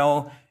you,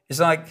 It's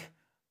like,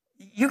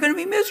 you're going to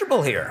be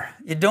miserable here.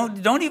 You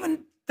don't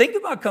even think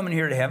about coming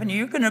here to heaven.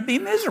 You're going to be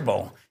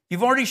miserable.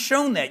 You've already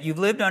shown that. You've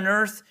lived on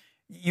earth.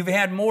 You've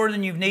had more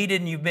than you've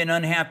needed, and you've been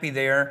unhappy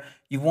there.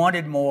 You've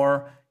wanted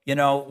more.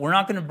 We're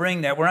not going to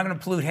bring that. We're not going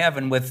to pollute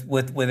heaven with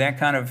that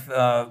kind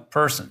of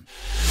person.